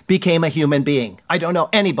God became a human being. I don't know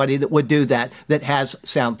anybody that would do that has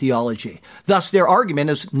sound theology. Thus, their argument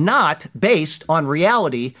is not based on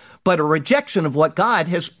reality, but a rejection of what God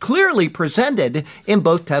has clearly presented in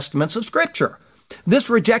both testaments of Scripture. This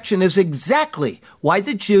rejection is exactly why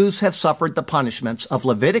the Jews have suffered the punishments of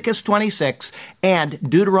Leviticus 26 and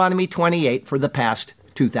Deuteronomy 28 for the past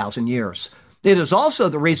 2,000 years. It is also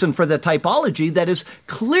the reason for the typology that is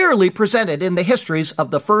clearly presented in the histories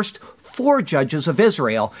of the first 4 judges of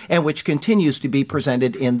Israel and which continues to be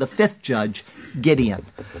presented in the 5th judge, Gideon.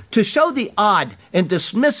 To show the odd and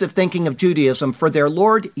dismissive thinking of Judaism for their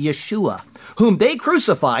Lord Yeshua, whom they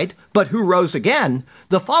crucified, but who rose again,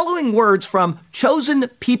 the following words from Chosen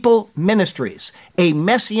People Ministries, a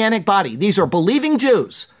messianic body, these are believing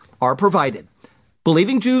Jews, are provided.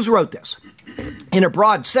 Believing Jews wrote this. In a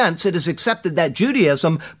broad sense, it is accepted that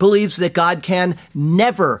Judaism believes that God can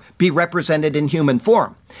never be represented in human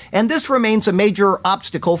form. And this remains a major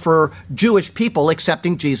obstacle for Jewish people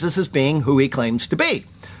accepting Jesus as being who he claims to be.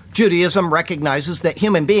 Judaism recognizes that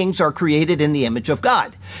human beings are created in the image of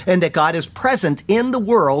God, and that God is present in the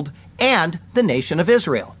world and the nation of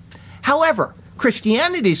Israel. However,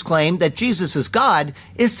 Christianity's claim that Jesus is God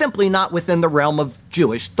is simply not within the realm of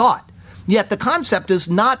Jewish thought. Yet the concept is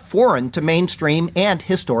not foreign to mainstream and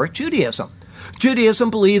historic Judaism.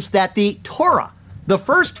 Judaism believes that the Torah, the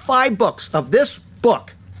first 5 books of this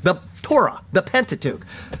book, the Torah, the Pentateuch,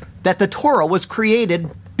 that the Torah was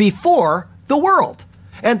created before the world.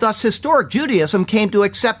 And thus historic Judaism came to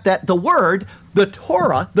accept that the word, the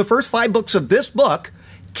Torah, the first 5 books of this book,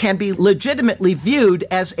 can be legitimately viewed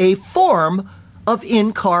as a form of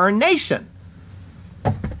incarnation.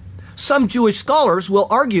 Some Jewish scholars will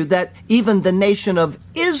argue that even the nation of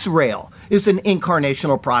Israel is an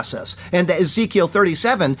incarnational process, and that Ezekiel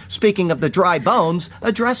 37, speaking of the dry bones,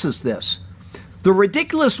 addresses this. The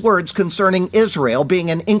ridiculous words concerning Israel being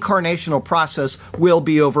an incarnational process will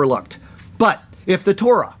be overlooked. But if the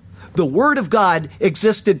Torah, the Word of God,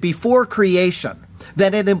 existed before creation,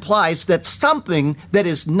 then it implies that something that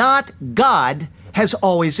is not God has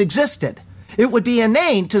always existed. It would be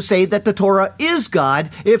inane to say that the Torah is God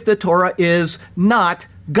if the Torah is not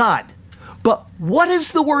God. But what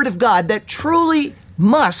is the Word of God that truly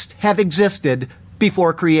must have existed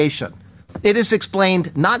before creation? It is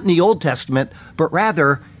explained not in the Old Testament, but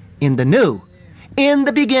rather in the New. In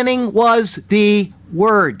the beginning was the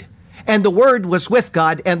Word, and the Word was with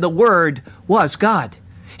God, and the Word was God.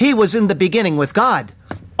 He was in the beginning with God.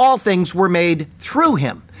 All things were made through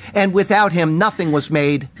him, and without him nothing was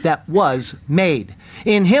made that was made.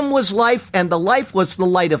 In him was life, and the life was the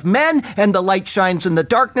light of men, and the light shines in the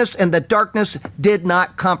darkness, and the darkness did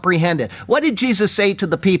not comprehend it. What did Jesus say to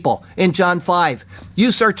the people in John 5? You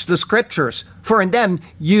search the scriptures, for in them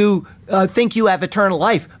you think you have eternal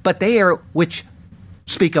life, but they are which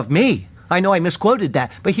speak of me. I know I misquoted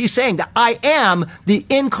that, but he's saying that I am the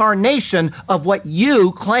incarnation of what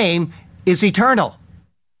you claim is eternal,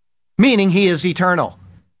 meaning he is eternal.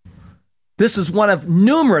 This is one of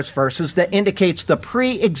numerous verses that indicates the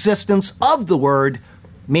pre-existence of the Word,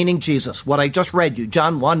 meaning Jesus. What I just read you,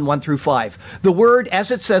 John 1, 1 through 5. The Word, as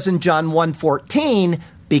it says in John 1:14,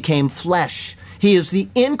 became flesh. He is the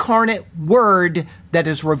incarnate Word that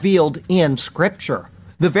is revealed in Scripture.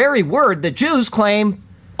 The very Word the Jews claim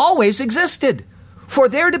always existed. For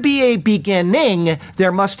there to be a beginning,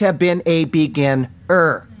 there must have been a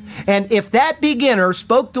beginner. And if that beginner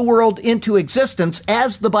spoke the world into existence,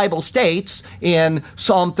 as the Bible states in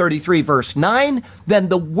Psalm 33, verse 9, then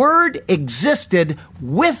the Word existed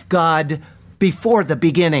with God before the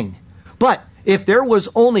beginning. But if there was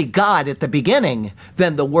only God at the beginning,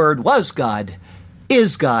 then the Word was God,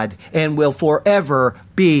 is God, and will forever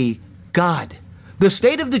be God. The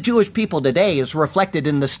state of the Jewish people today is reflected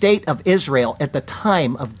in the state of Israel at the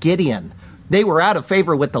time of Gideon. They were out of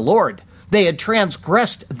favor with the Lord. They had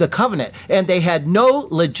transgressed the covenant, and they had no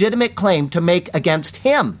legitimate claim to make against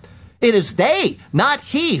him. It is they, not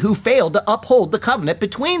he, who failed to uphold the covenant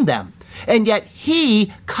between them. And yet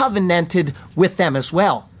he covenanted with them as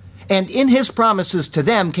well. And in his promises to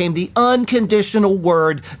them came the unconditional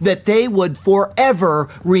word that they would forever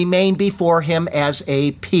remain before him as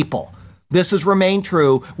a people. This has remained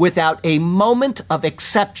true without a moment of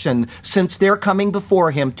exception since their coming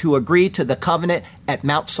before him to agree to the covenant at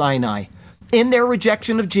Mount Sinai. In their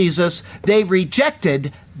rejection of Jesus, they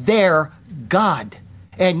rejected their God.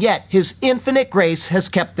 And yet his infinite grace has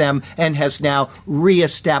kept them and has now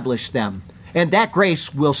reestablished them. And that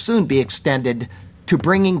grace will soon be extended to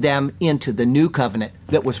bringing them into the new covenant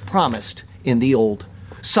that was promised in the old.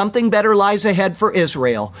 Something better lies ahead for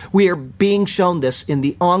Israel. We are being shown this in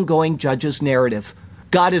the ongoing Judges narrative.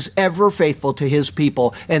 God is ever faithful to his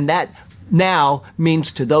people, and that now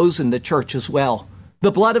means to those in the church as well.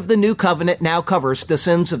 The blood of the new covenant now covers the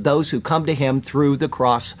sins of those who come to him through the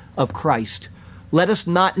cross of Christ. Let us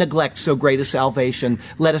not neglect so great a salvation.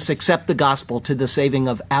 Let us accept the gospel to the saving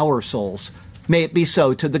of our souls. May it be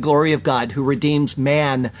so to the glory of God, who redeems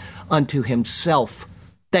man unto himself.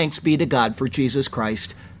 Thanks be to God for Jesus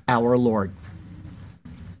Christ, our Lord.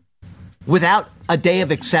 Without a day of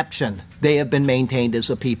exception, they have been maintained as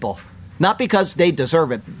a people. Not because they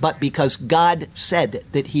deserve it, but because God said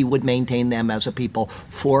that he would maintain them as a people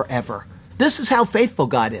forever. This is how faithful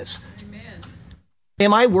God is. Amen.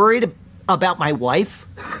 Am I worried about my wife?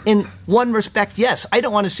 In one respect, yes. I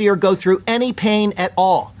don't want to see her go through any pain at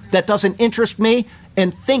all. That doesn't interest me,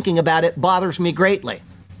 and thinking about it bothers me greatly.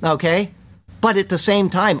 Okay? But at the same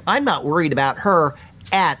time, I'm not worried about her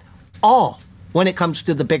at all when it comes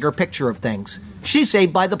to the bigger picture of things. She's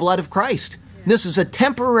saved by the blood of Christ. This is a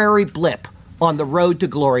temporary blip on the road to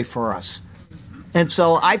glory for us. And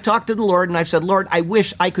so I've talked to the Lord and I've said, Lord, I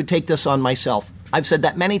wish I could take this on myself. I've said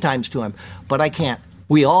that many times to him, but I can't.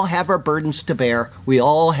 We all have our burdens to bear. We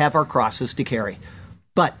all have our crosses to carry.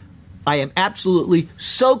 But I am absolutely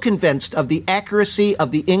so convinced of the accuracy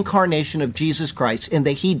of the incarnation of Jesus Christ and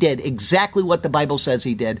that he did exactly what the Bible says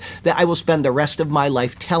he did, that I will spend the rest of my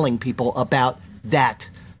life telling people about that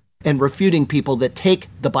and refuting people that take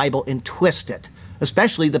the Bible and twist it,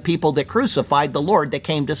 especially the people that crucified the Lord that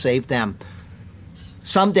came to save them.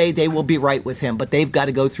 Someday they will be right with him, but they've got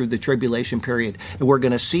to go through the tribulation period. And we're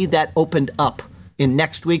going to see that opened up in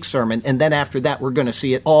next week's sermon, and then after that, we're going to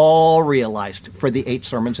see it all realized for the 8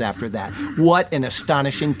 sermons after that. What an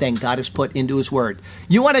astonishing thing God has put into his word.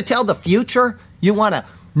 You want to tell the future? You want to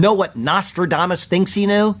know what Nostradamus thinks he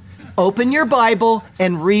knew? Open your Bible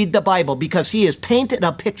and read the Bible, because he has painted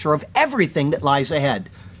a picture of everything that lies ahead.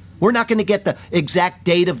 We're not going to get the exact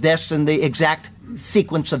date of this and the exact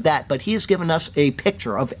sequence of that, but he has given us a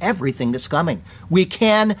picture of everything that's coming. We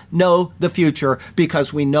can know the future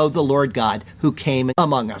because we know the Lord God who came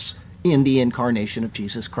among us in the incarnation of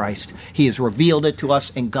Jesus Christ. He has revealed it to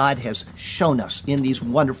us, and God has shown us in these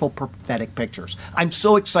wonderful prophetic pictures. I'm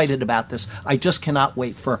so excited about this. I just cannot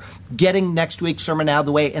wait for getting next week's sermon out of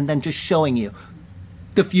the way and then just showing you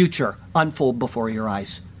the future unfold before your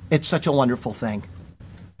eyes. It's such a wonderful thing.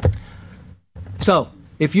 So,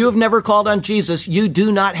 if you have never called on Jesus, you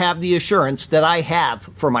do not have the assurance that I have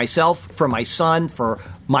for myself, for my son, for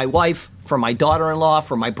my wife, for my daughter-in-law,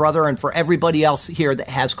 for my brother, and for everybody else here that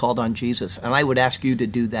has called on Jesus. And I would ask you to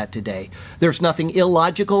do that today. There's nothing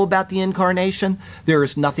illogical about the incarnation. There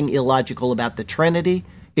is nothing illogical about the Trinity.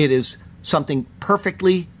 It is something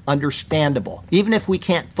perfectly understandable. Even if we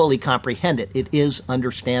can't fully comprehend it, it is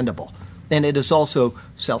understandable. And it is also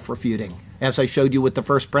self-refuting. As I showed you with the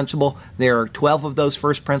first principle, there are 12 of those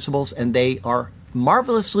first principles, and they are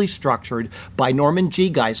marvelously structured by Norman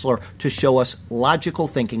G. Geisler to show us logical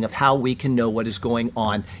thinking of how we can know what is going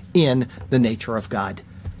on in the nature of God.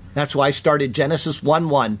 That's why I started Genesis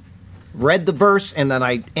 1:1, read the verse, and then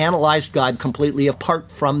I analyzed God completely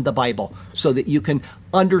apart from the Bible so that you can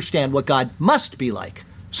understand what God must be like.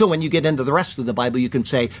 So when you get into the rest of the Bible, you can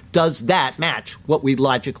say, does that match what we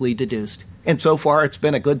logically deduced? And so far, it's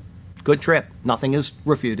been a good trip. Nothing has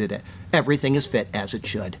refuted it. Everything is fit as it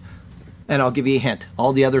should. And I'll give you a hint.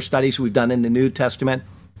 All the other studies we've done in the New Testament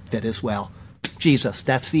fit as well. Jesus,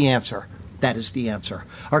 that's the answer. That is the answer.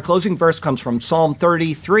 Our closing verse comes from Psalm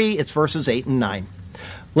 33. It's verses 8 and 9.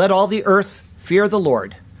 Let all the earth fear the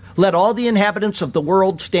Lord. Let all the inhabitants of the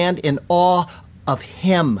world stand in awe of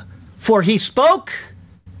him. For he spoke,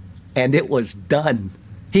 and it was done.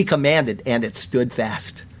 He commanded, and it stood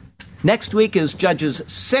fast. Next week is Judges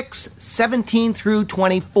 6, 17 through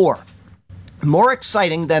 24. More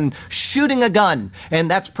exciting than shooting a gun, and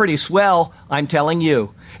that's pretty swell, I'm telling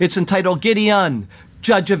you. It's entitled Gideon,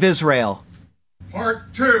 Judge of Israel.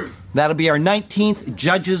 Part 2. That'll be our 19th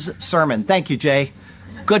Judges sermon. Thank you, Jay.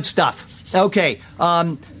 Good stuff. Okay,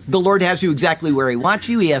 the Lord has you exactly where he wants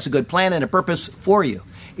you. He has a good plan and a purpose for you.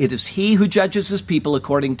 It is he who judges his people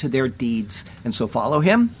according to their deeds. And so follow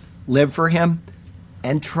him, live for him,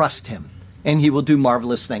 and trust him. And he will do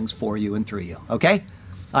marvelous things for you and through you. Okay?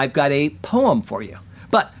 I've got a poem for you.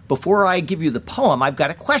 But before I give you the poem, I've got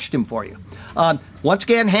a question for you. Once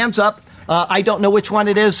again, hands up. I don't know which one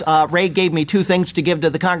it is. Ray gave me 2 things to give to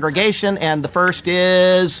the congregation, and the first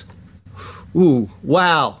is, ooh,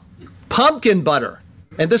 wow, pumpkin butter.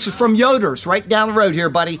 And this is from Yoder's, right down the road here,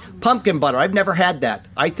 buddy. Pumpkin butter. I've never had that.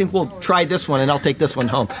 I think we'll try this one, and I'll take this one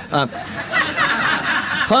home.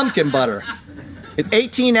 Pumpkin butter. It's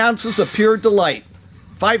 18 ounces of pure delight,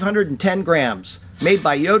 510 grams, made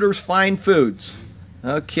by Yoder's Fine Foods.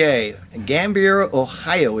 Okay, Gambier,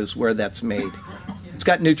 Ohio is where that's made. It's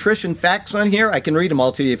got nutrition facts on here. I can read them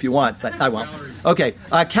all to you if you want, but I won't. Okay,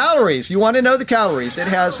 calories. You want to know the calories? It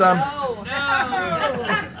has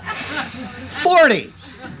 40.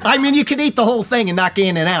 I mean, you could eat the whole thing and not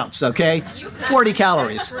gain an ounce, okay? 40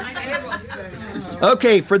 calories.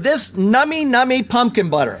 Okay, for this nummy pumpkin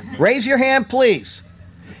butter, raise your hand, please.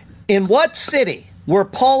 In what city were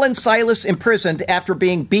Paul and Silas imprisoned after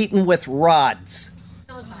being beaten with rods?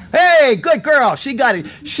 Hey, good girl. She got it.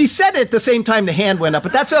 She said it at the same time the hand went up,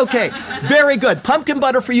 but that's okay. Very good. Pumpkin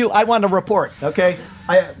butter for you. I want a report, okay?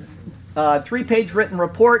 3-page written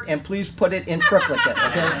report, and please put it in triplicate,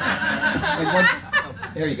 okay?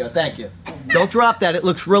 There you go. Thank you. Don't drop that. It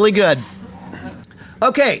looks really good.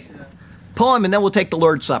 Okay. Poem, and then we'll take the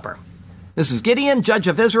Lord's Supper. This is Gideon, Judge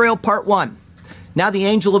of Israel, Part 1. Now the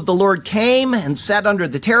angel of the Lord came and sat under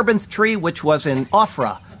the terebinth tree, which was in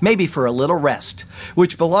Ophrah, maybe for a little rest,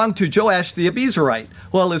 which belonged to Joash the Abiezrite,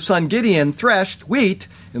 while his son Gideon threshed wheat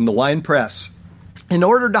in the winepress, in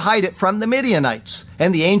order to hide it from the Midianites.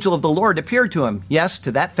 And the angel of the Lord appeared to him, yes,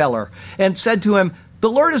 to that feller, and said to him, "The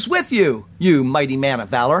Lord is with you, you mighty man of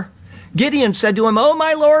valor." Gideon said to him, "Oh,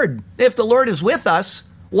 my Lord, if the Lord is with us,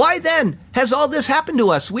 why then has all this happened to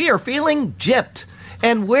us? We are feeling gypped.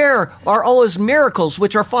 And where are all his miracles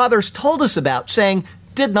which our fathers told us about, saying,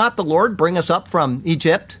 'Did not the Lord bring us up from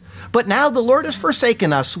Egypt?' But now the Lord has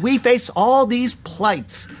forsaken us. We face all these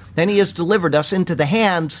plights, and he has delivered us into the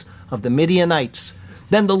hands of the Midianites."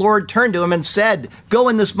 Then the Lord turned to him and said, "Go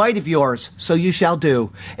in this might of yours, so you shall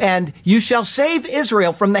do, and you shall save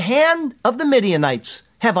Israel from the hand of the Midianites.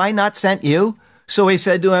 Have I not sent you?" So he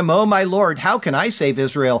said to him, "Oh, my Lord, how can I save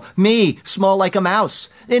Israel? Me, small like a mouse.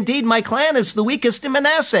 Indeed, my clan is the weakest in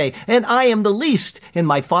Manasseh, and I am the least in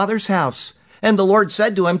my father's house." And the Lord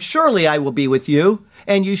said to him, "Surely I will be with you,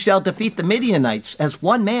 and you shall defeat the Midianites as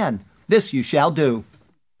one man. This you shall do."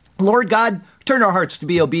 Lord God, turn our hearts to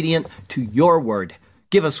be obedient to your word.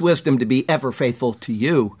 Give us wisdom to be ever faithful to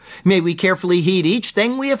you. May we carefully heed each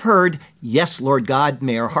thing we have heard. Yes, Lord God,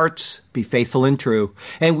 may our hearts be faithful and true,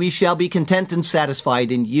 and we shall be content and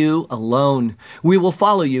satisfied in you alone. We will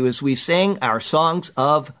follow you as we sing our songs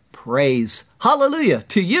of praise. Hallelujah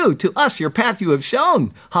to you, to us, your path you have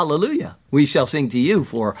shown. Hallelujah. We shall sing to you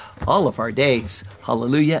for all of our days.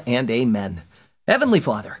 Hallelujah and amen. Heavenly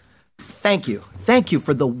Father, thank you. Thank you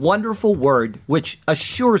for the wonderful word which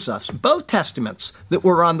assures us, both testaments, that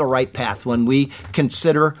we're on the right path when we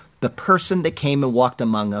consider the person that came and walked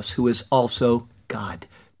among us, who is also God,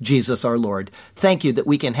 Jesus our Lord. Thank you that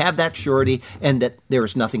we can have that surety and that there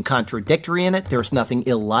is nothing contradictory in it, there's nothing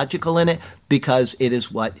illogical in it, because it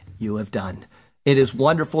is what you have done. It is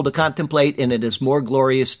wonderful to contemplate, and it is more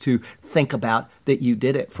glorious to think about that you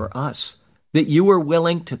did it for us, that you were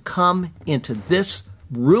willing to come into this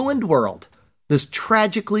ruined world, this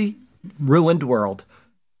tragically ruined world,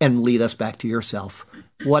 and lead us back to yourself.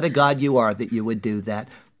 What a God you are that you would do that.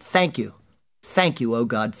 Thank you. Thank you, oh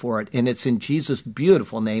God, for it. And it's in Jesus'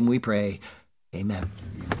 beautiful name we pray. Amen.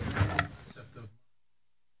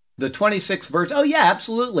 The 26th verse. Oh, yeah,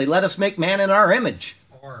 absolutely. Let us make man in our image.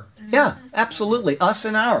 Yeah, absolutely. Us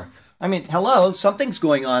and our. I mean, hello, something's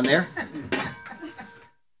going on there.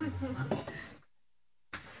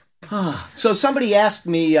 So somebody asked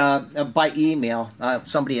me by email,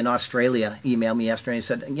 somebody in Australia emailed me yesterday and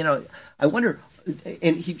said, I wonder,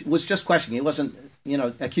 and he was just questioning. He wasn't,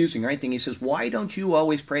 accusing or anything. He says, why don't you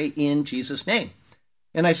always pray in Jesus' name?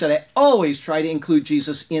 And I said, I always try to include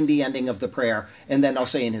Jesus in the ending of the prayer. And then I'll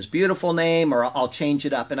say in his beautiful name, or I'll change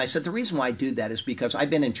it up. And I said, the reason why I do that is because I've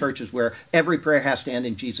been in churches where every prayer has to end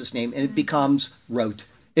in Jesus' name, and it becomes rote.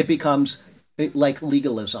 It becomes like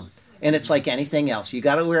legalism. And it's like anything else. You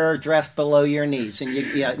got to wear a dress below your knees,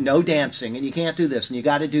 and no dancing, and you can't do this, and you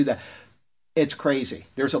got to do that. It's crazy.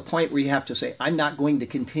 There's a point where you have to say, I'm not going to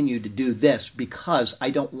continue to do this because I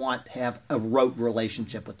don't want to have a rote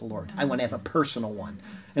relationship with the Lord. I want to have a personal one.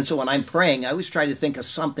 And so when I'm praying, I always try to think of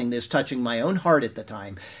something that's touching my own heart at the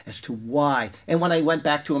time as to why. And when I went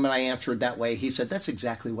back to him and I answered that way, he said, that's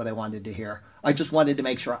exactly what I wanted to hear. I just wanted to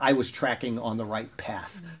make sure I was tracking on the right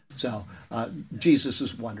path. So Jesus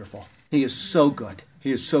is wonderful. He is so good.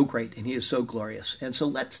 He is so great, and he is so glorious. And so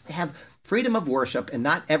let's have freedom of worship and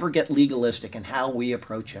not ever get legalistic in how we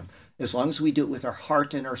approach him, as long as we do it with our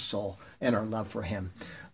heart and our soul and our love for him.